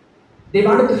 They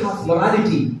wanted to have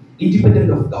morality independent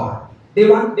of God. They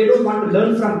don't want to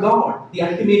learn from God, the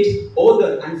ultimate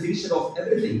author and finisher of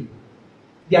everything,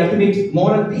 the ultimate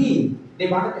moral being. They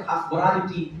wanted to have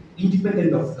morality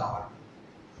independent of God.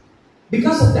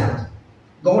 Because of that,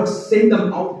 God sent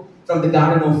them out from the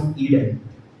Garden of Eden.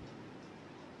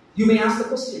 You may ask the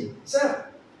question, sir,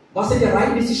 was it a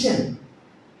right decision?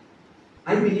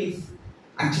 I believe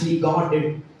actually God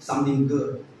did something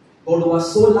good. God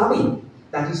was so loving.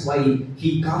 That is why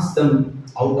He cast them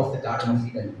out of the Garden of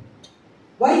Eden.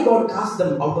 Why God cast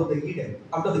them out of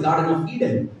the Garden of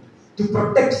Eden? To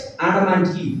protect Adam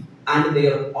and Eve and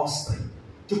their offspring.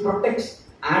 To protect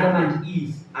Adam and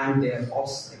Eve and their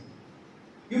offspring.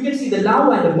 You can see the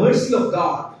love and the mercy of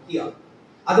God here.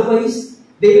 Otherwise,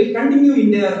 they will continue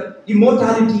in their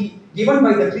immortality given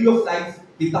by the tree of life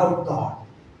without God.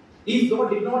 If God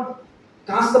did not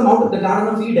cast them out of the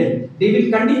Garden of Eden, they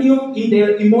will continue in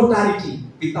their immortality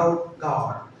without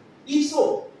God. If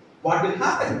so, what will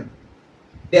happen?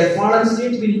 Their fallen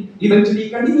state will eventually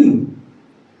continue.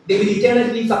 They will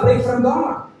eternally separate from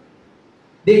God.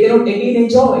 They cannot again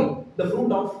enjoy the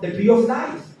fruit of the tree of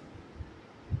life.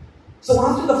 So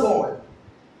after the fall,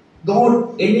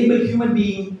 God enabled human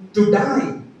beings to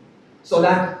die so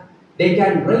that they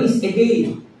can rise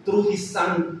again through His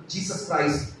Son Jesus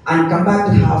Christ and come back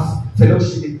to have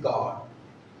fellowship with God.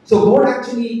 So God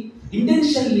actually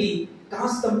intentionally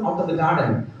cast them out of the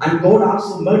garden, and God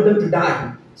also made them to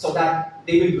die so that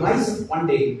they will rise up one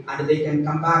day and they can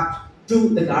come back to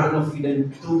the Garden of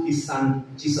Eden through His Son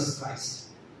Jesus Christ.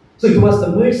 So it was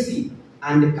the mercy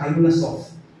and the kindness of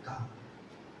God.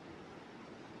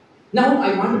 Now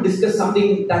I want to discuss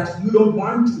something that you don't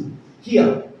want to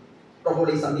hear,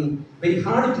 probably something very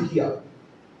hard to hear.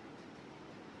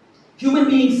 Human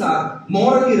beings are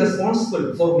morally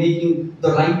responsible for making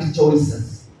the right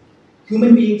choices.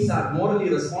 Human beings are morally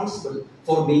responsible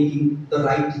for making the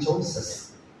right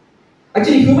choices.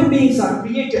 Actually, human beings are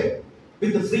created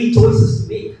with the free choices to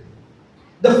make.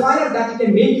 The fire that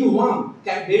can make you warm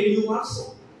can burn you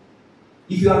also.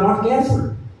 If you are not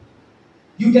careful,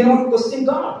 you cannot question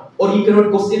God or you cannot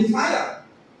question fire.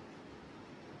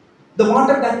 The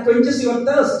water that quenches your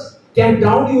thirst can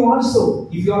drown you also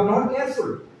if you are not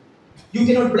careful. You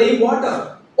cannot blame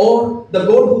water or the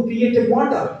God who created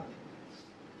water.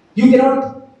 You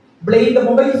cannot blame the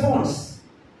mobile phones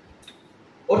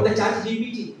or the chat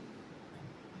GPT.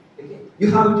 Okay?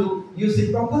 You have to use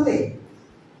it properly.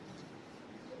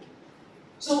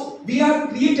 So we are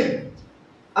created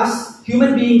as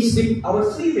human beings with our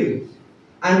free will.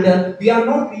 And we are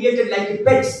not created like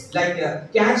pets, like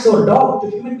cats or dogs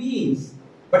to human beings.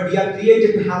 But we are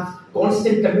created to have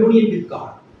constant communion with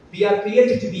God. We are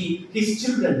created to be His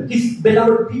children, His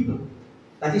beloved people.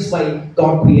 That is why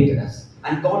God created us.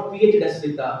 And God created us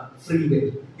with a free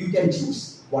will. You can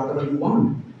choose whatever you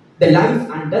want. The life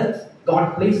and death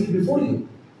God placed it before you.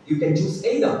 You can choose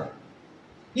either.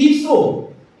 If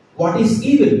so, what is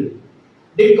evil?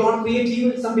 Did God create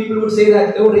evil? Some people would say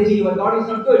that, oh Reggie, your God is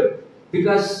not good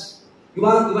because you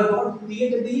are God who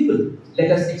created the evil.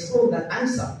 Let us explore that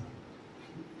answer.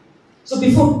 So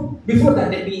before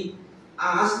that, let me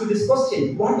ask you this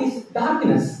question. What is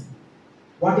darkness?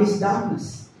 What is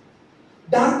darkness?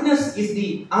 Darkness is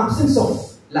the absence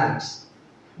of light.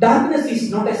 Darkness is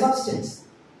not a substance.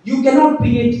 You cannot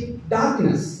create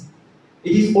darkness.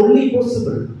 It is only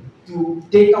possible to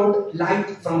take out light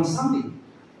from something.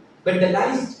 When the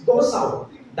light goes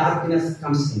out, darkness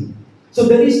comes in. So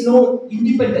there is no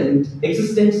independent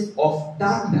existence of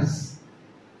darkness.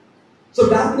 So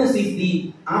darkness is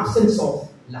the absence of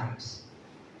light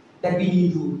that we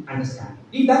need to understand.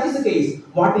 If that is the case,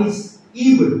 what is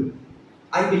evil?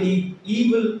 I believe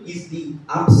evil is the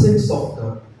absence of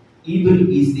God.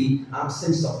 Evil is the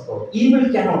absence of God.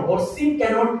 Evil cannot, or sin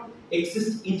cannot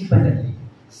exist independently.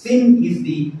 Sin is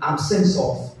the absence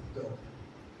of God.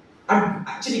 And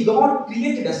actually God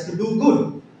created us to do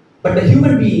good. But the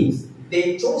human beings,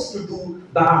 they chose to do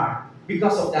bad.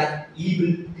 Because of that,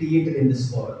 evil created in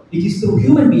this world. It is through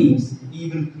human beings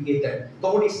evil created.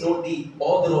 God is not the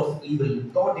author of evil.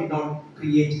 God did not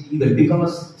create evil.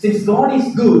 Because since God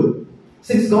is good,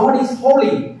 since God is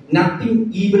holy,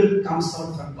 nothing evil comes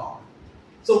out from God.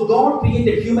 So God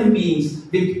created human beings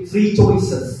with free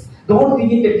choices. God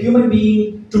created human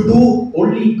beings to do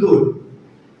only good.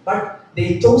 But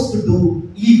they chose to do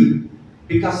evil.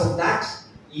 Because of that,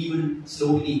 evil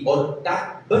slowly, or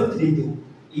that birthed into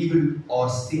evil or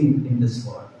sin in this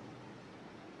world.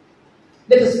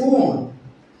 Let us move on.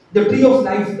 The tree of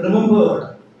life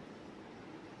remembered,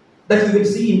 that you will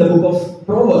see in the book of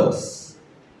Proverbs.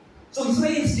 So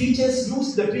Israel's teachers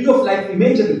used the tree of life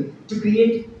imagery to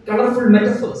create colorful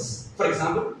metaphors. For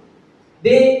example,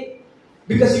 they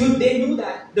knew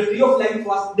that the tree of life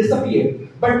was disappeared,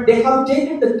 but they have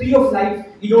taken the tree of life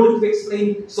in order to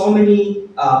explain so many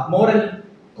moral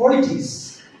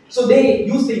qualities. So they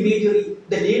use the imagery,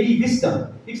 the lady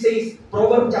wisdom. It says,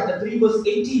 Proverbs chapter 3 verse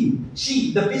 18,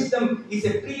 she, the wisdom, is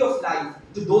a tree of life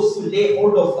to those who lay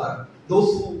hold of her,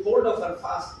 those who hold of her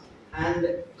fast, and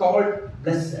called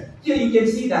blessed. Here you can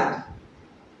see that.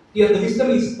 Here the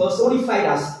wisdom is personified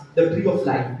as the tree of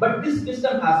life. But this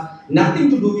wisdom has nothing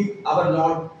to do with our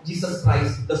Lord Jesus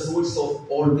Christ, the source of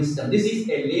all wisdom. This is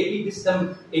a lady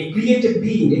wisdom, a created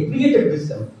being, a created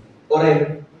wisdom, or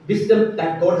a wisdom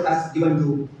that God has given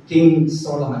to King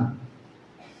Solomon.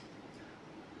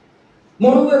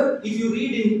 Moreover, if you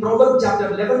read in Proverbs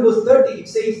chapter 11 verse 30, it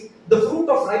says, the fruit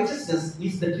of righteousness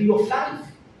is the tree of life.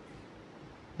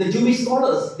 The Jewish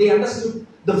scholars, they understood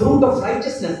the fruit of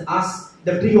righteousness as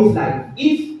the tree of life.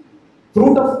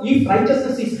 If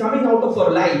righteousness is coming out of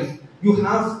our life, you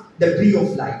have the tree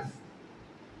of life.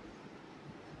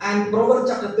 And Proverbs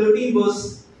chapter 13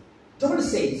 verse 12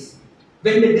 says,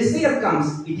 when the desire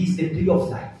comes, it is the tree of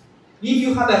life. If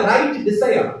you have a right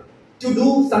desire to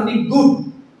do something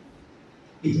good,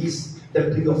 it is the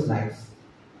tree of life.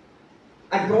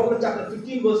 And Proverbs chapter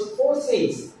 15 verse 4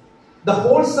 says, the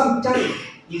wholesome tongue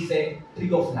is a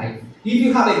tree of life. If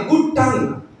you have a good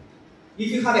tongue, if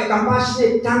you have a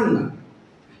compassionate tongue,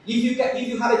 if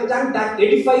you have a tongue that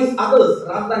edifies others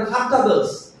rather than hurt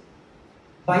others,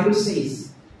 Bible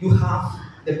says you have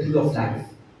the tree of life.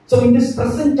 So in this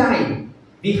present time,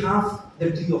 we have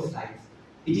the tree of life.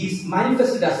 It is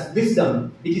manifested as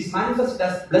wisdom. It is manifested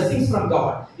as blessings from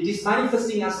God. It is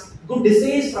manifesting as good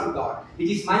desires from God. It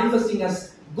is manifesting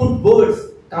as good words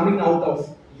coming out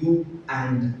of you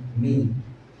and me.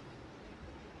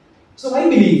 So I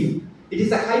believe it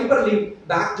is a hyperlink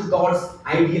back to God's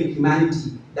ideal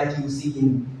humanity that you see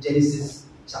in Genesis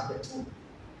chapter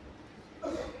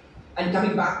 2. And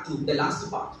coming back to the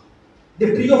last part, the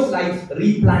tree of life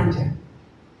replanted.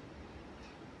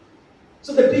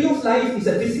 So the tree of life is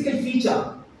a physical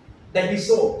feature that we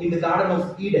saw in the Garden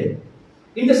of Eden.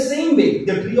 In the same way,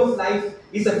 the tree of life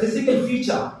is a physical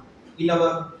feature in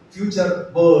our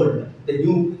future world, the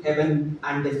new heaven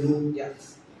and the new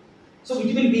earth. So it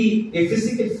will be a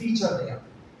physical feature there,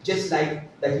 just like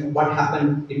what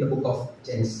happened in the book of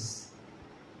Genesis.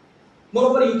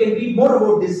 Moreover, you can read more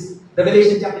about this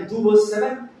Revelation chapter 2 verse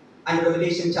 7 and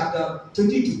Revelation chapter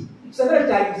 22. several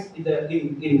times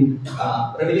in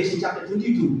Revelation chapter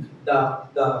 22,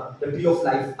 the tree of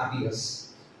life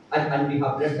appears. And we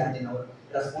have read that in our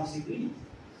responsive reading.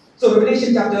 So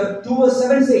Revelation chapter 2 verse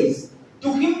 7 says,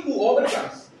 to him who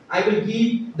overcomes, I will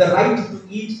give the right to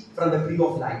eat from the tree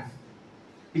of life,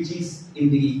 which is in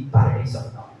the paradise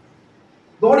of God.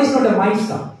 God is not a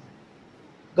miser.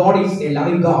 God is a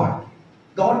loving God.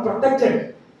 God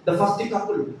protected the first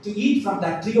couple to eat from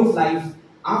that tree of life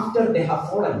after they have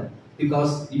fallen,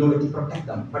 because in order to protect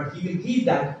them. But He will give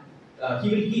that,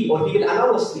 He will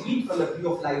allow us to eat from the tree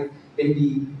of life when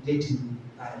we get into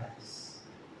paradise.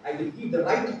 I will give the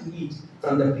right to eat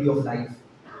from the tree of life,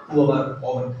 whoever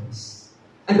overcomes.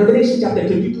 And Revelation chapter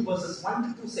 22 verses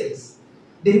 1 to 2 says,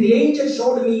 then the angel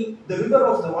showed me the river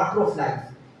of the water of life,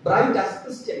 bright as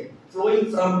crystal,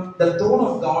 flowing from the throne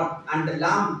of God and the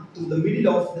Lamb to the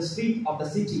middle of the street of the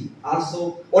city.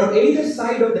 Also, on either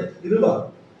side of the river,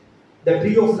 the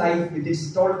tree of life with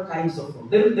its 12 kinds of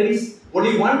fruit. There is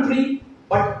only one tree,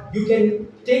 but you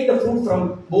can take the fruit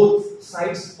from both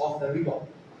sides of the river,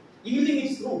 yielding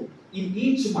its fruit in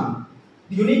each month.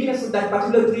 The uniqueness of that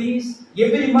particular tree is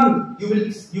every month you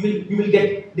will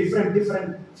get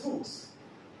different fruits.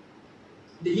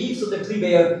 The leaves of the tree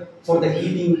were for the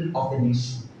healing of the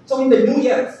nation. So in the new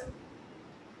year,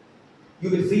 you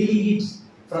will freely eat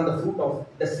from the fruit of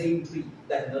the same tree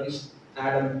that nourished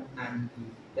Adam and Eve.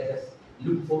 Let us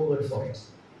look forward for it.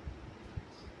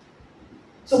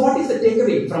 So what is the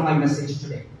takeaway from my message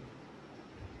today?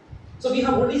 So we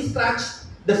have only scratched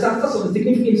the surface of the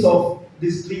significance of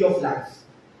this tree of life.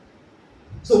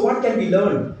 So what can we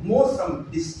learn more from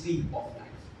this tree of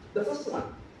life? The first one,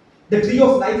 the tree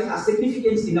of life has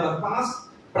significance in our past,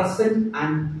 present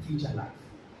and future life.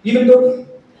 Even though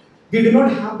we do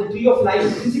not have the tree of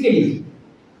life physically,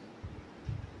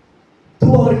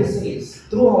 through our desires,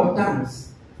 through our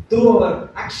tongues, through our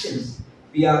actions,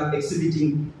 we are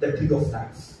exhibiting the tree of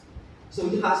life. So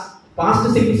it has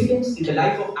past significance in the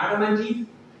life of Adam and Eve,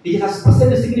 it has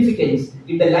present significance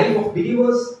in the life of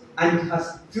believers, and it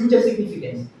has future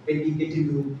significance when we get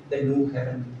into the new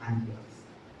heaven and earth.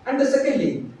 And the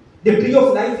secondly, the tree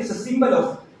of life is a symbol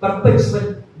of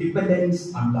perpetual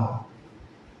dependence on God.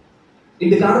 In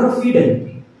the Garden of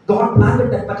Eden, God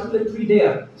planted that particular tree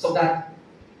there so that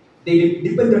they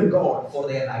depend on God for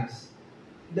their lives.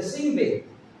 In the same way,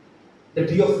 the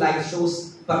tree of life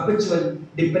shows perpetual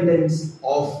dependence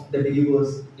of the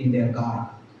believers in their God.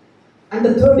 And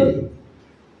the thirdly,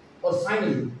 or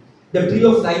finally, the tree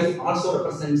of life also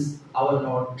represents our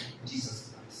Lord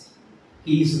Jesus Christ.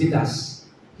 He is with us.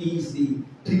 He is the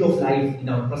tree of life in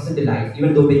our present life.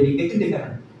 Even though when we get into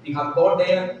heaven, we have God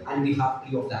there and we have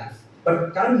tree of life.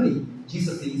 But currently,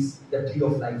 Jesus is the tree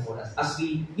of life for us. As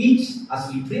we eat,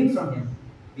 as we drink from Him,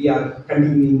 we are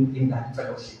continuing in that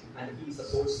fellowship. And He is the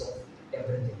source of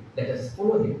everything. Let us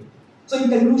follow Him. So in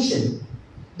conclusion,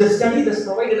 the study has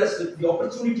provided us with the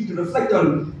opportunity to reflect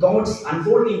on God's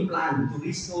unfolding plan to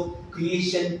restore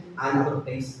creation and our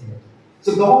place in it.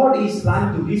 So God is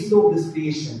planning to restore this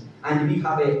creation and we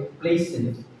have a place in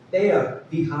it. There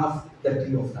we have the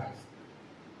tree of life.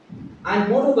 And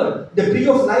moreover, the tree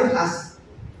of life has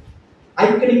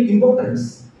iconic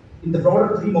importance in the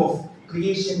broader theme of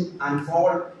creation and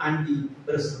fall and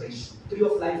the restoration. The tree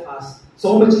of life has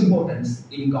so much importance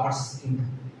in God's kingdom.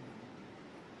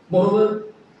 Moreover,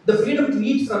 the freedom to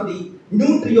eat from the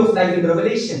new tree of life in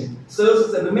Revelation serves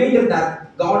as a reminder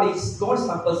that God's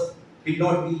purpose will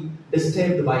not be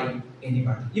disturbed by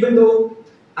anybody. Even though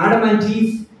Adam and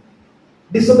Eve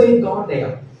disobeyed God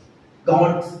there,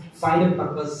 God's final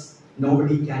purpose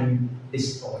nobody can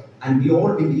destroy. And we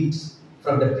all will eat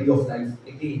from the tree of life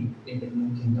again in the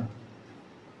new kingdom.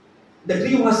 The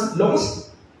tree was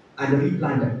lost and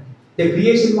replanted. The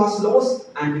creation was lost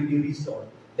and will be restored.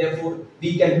 Therefore,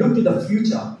 we can look to the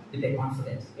future with a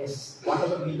confidence. Yes,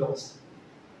 whatever we lost,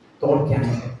 God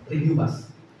can renew us.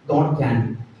 God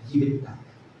can give it back.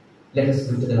 Let us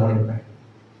look to the Lord in prayer.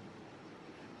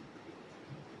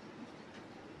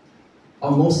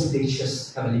 Our most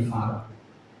gracious Heavenly Father,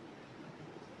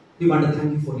 we want to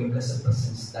thank you for your blessed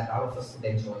presence that all of us would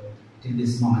enjoy till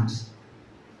this moment.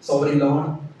 Sovereign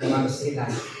Lord, we want to say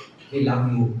that we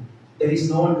love you. There is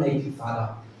no one like you,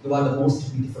 Father. You are the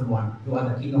most beautiful one. You are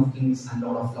the King of Kings and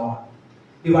Lord of Lords.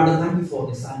 We want to thank you for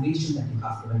the salvation that you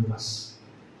have given to us.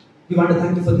 We want to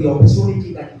thank you for the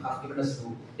opportunity that you have given us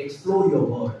to explore your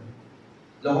word.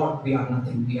 Lord, we are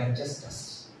nothing. We are just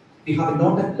dust. We have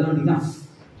not yet learned enough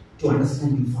to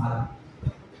understand you, Father.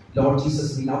 Lord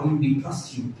Jesus, we love you. We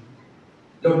trust you.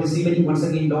 Lord, this evening, once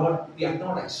again, Lord, we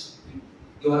acknowledge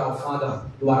you are our Father.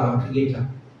 You are our Creator.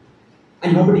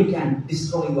 And nobody can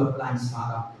destroy your plans,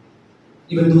 Father.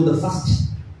 Even though the first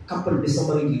couple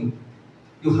disobeyed you,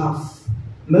 you have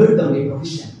made them a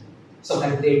provision so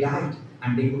that they died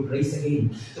and they could rise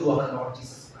again through our Lord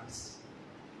Jesus Christ.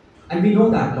 And we know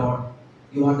that, Lord,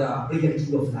 you are the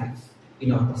reality of life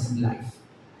in our present life.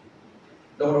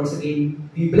 Lord, once again,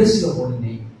 we bless your holy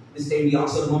name. This day we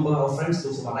also remember our friends,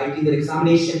 those who are writing their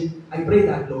examination. I pray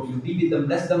that, Lord, you be with them,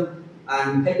 bless them,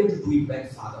 and help them to do it well,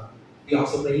 Father. We are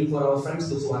also praying for our friends,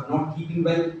 those who are not keeping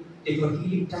well. Take your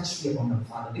healing touch be upon them,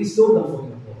 Father. Restore them for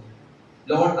your glory.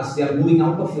 Lord, as we are moving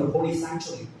out of your holy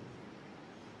sanctuary,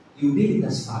 you be with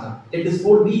us, Father. Let this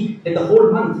whole week, let the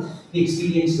whole month, we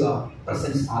experience your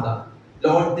presence, Father.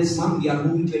 Lord, this month we are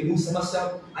moving to a new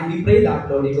semester, and we pray that,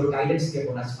 Lord, let your guidance be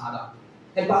upon us, Father.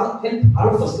 Help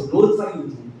all of us to glorify you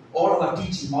through all our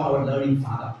teaching, all our learning,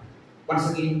 Father. Once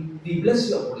again, we bless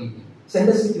your holy name. Send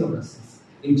us with your blessings.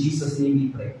 In Jesus' name we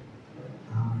pray.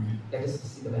 Amen. Let us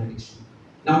see the benediction.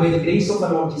 Now may the grace of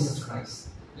our Lord Jesus Christ,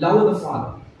 love of the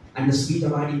Father, and the sweet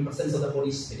abiding presence of the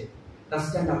Holy Spirit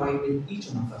rest and abide with each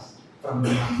one of us from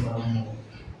now and forevermore.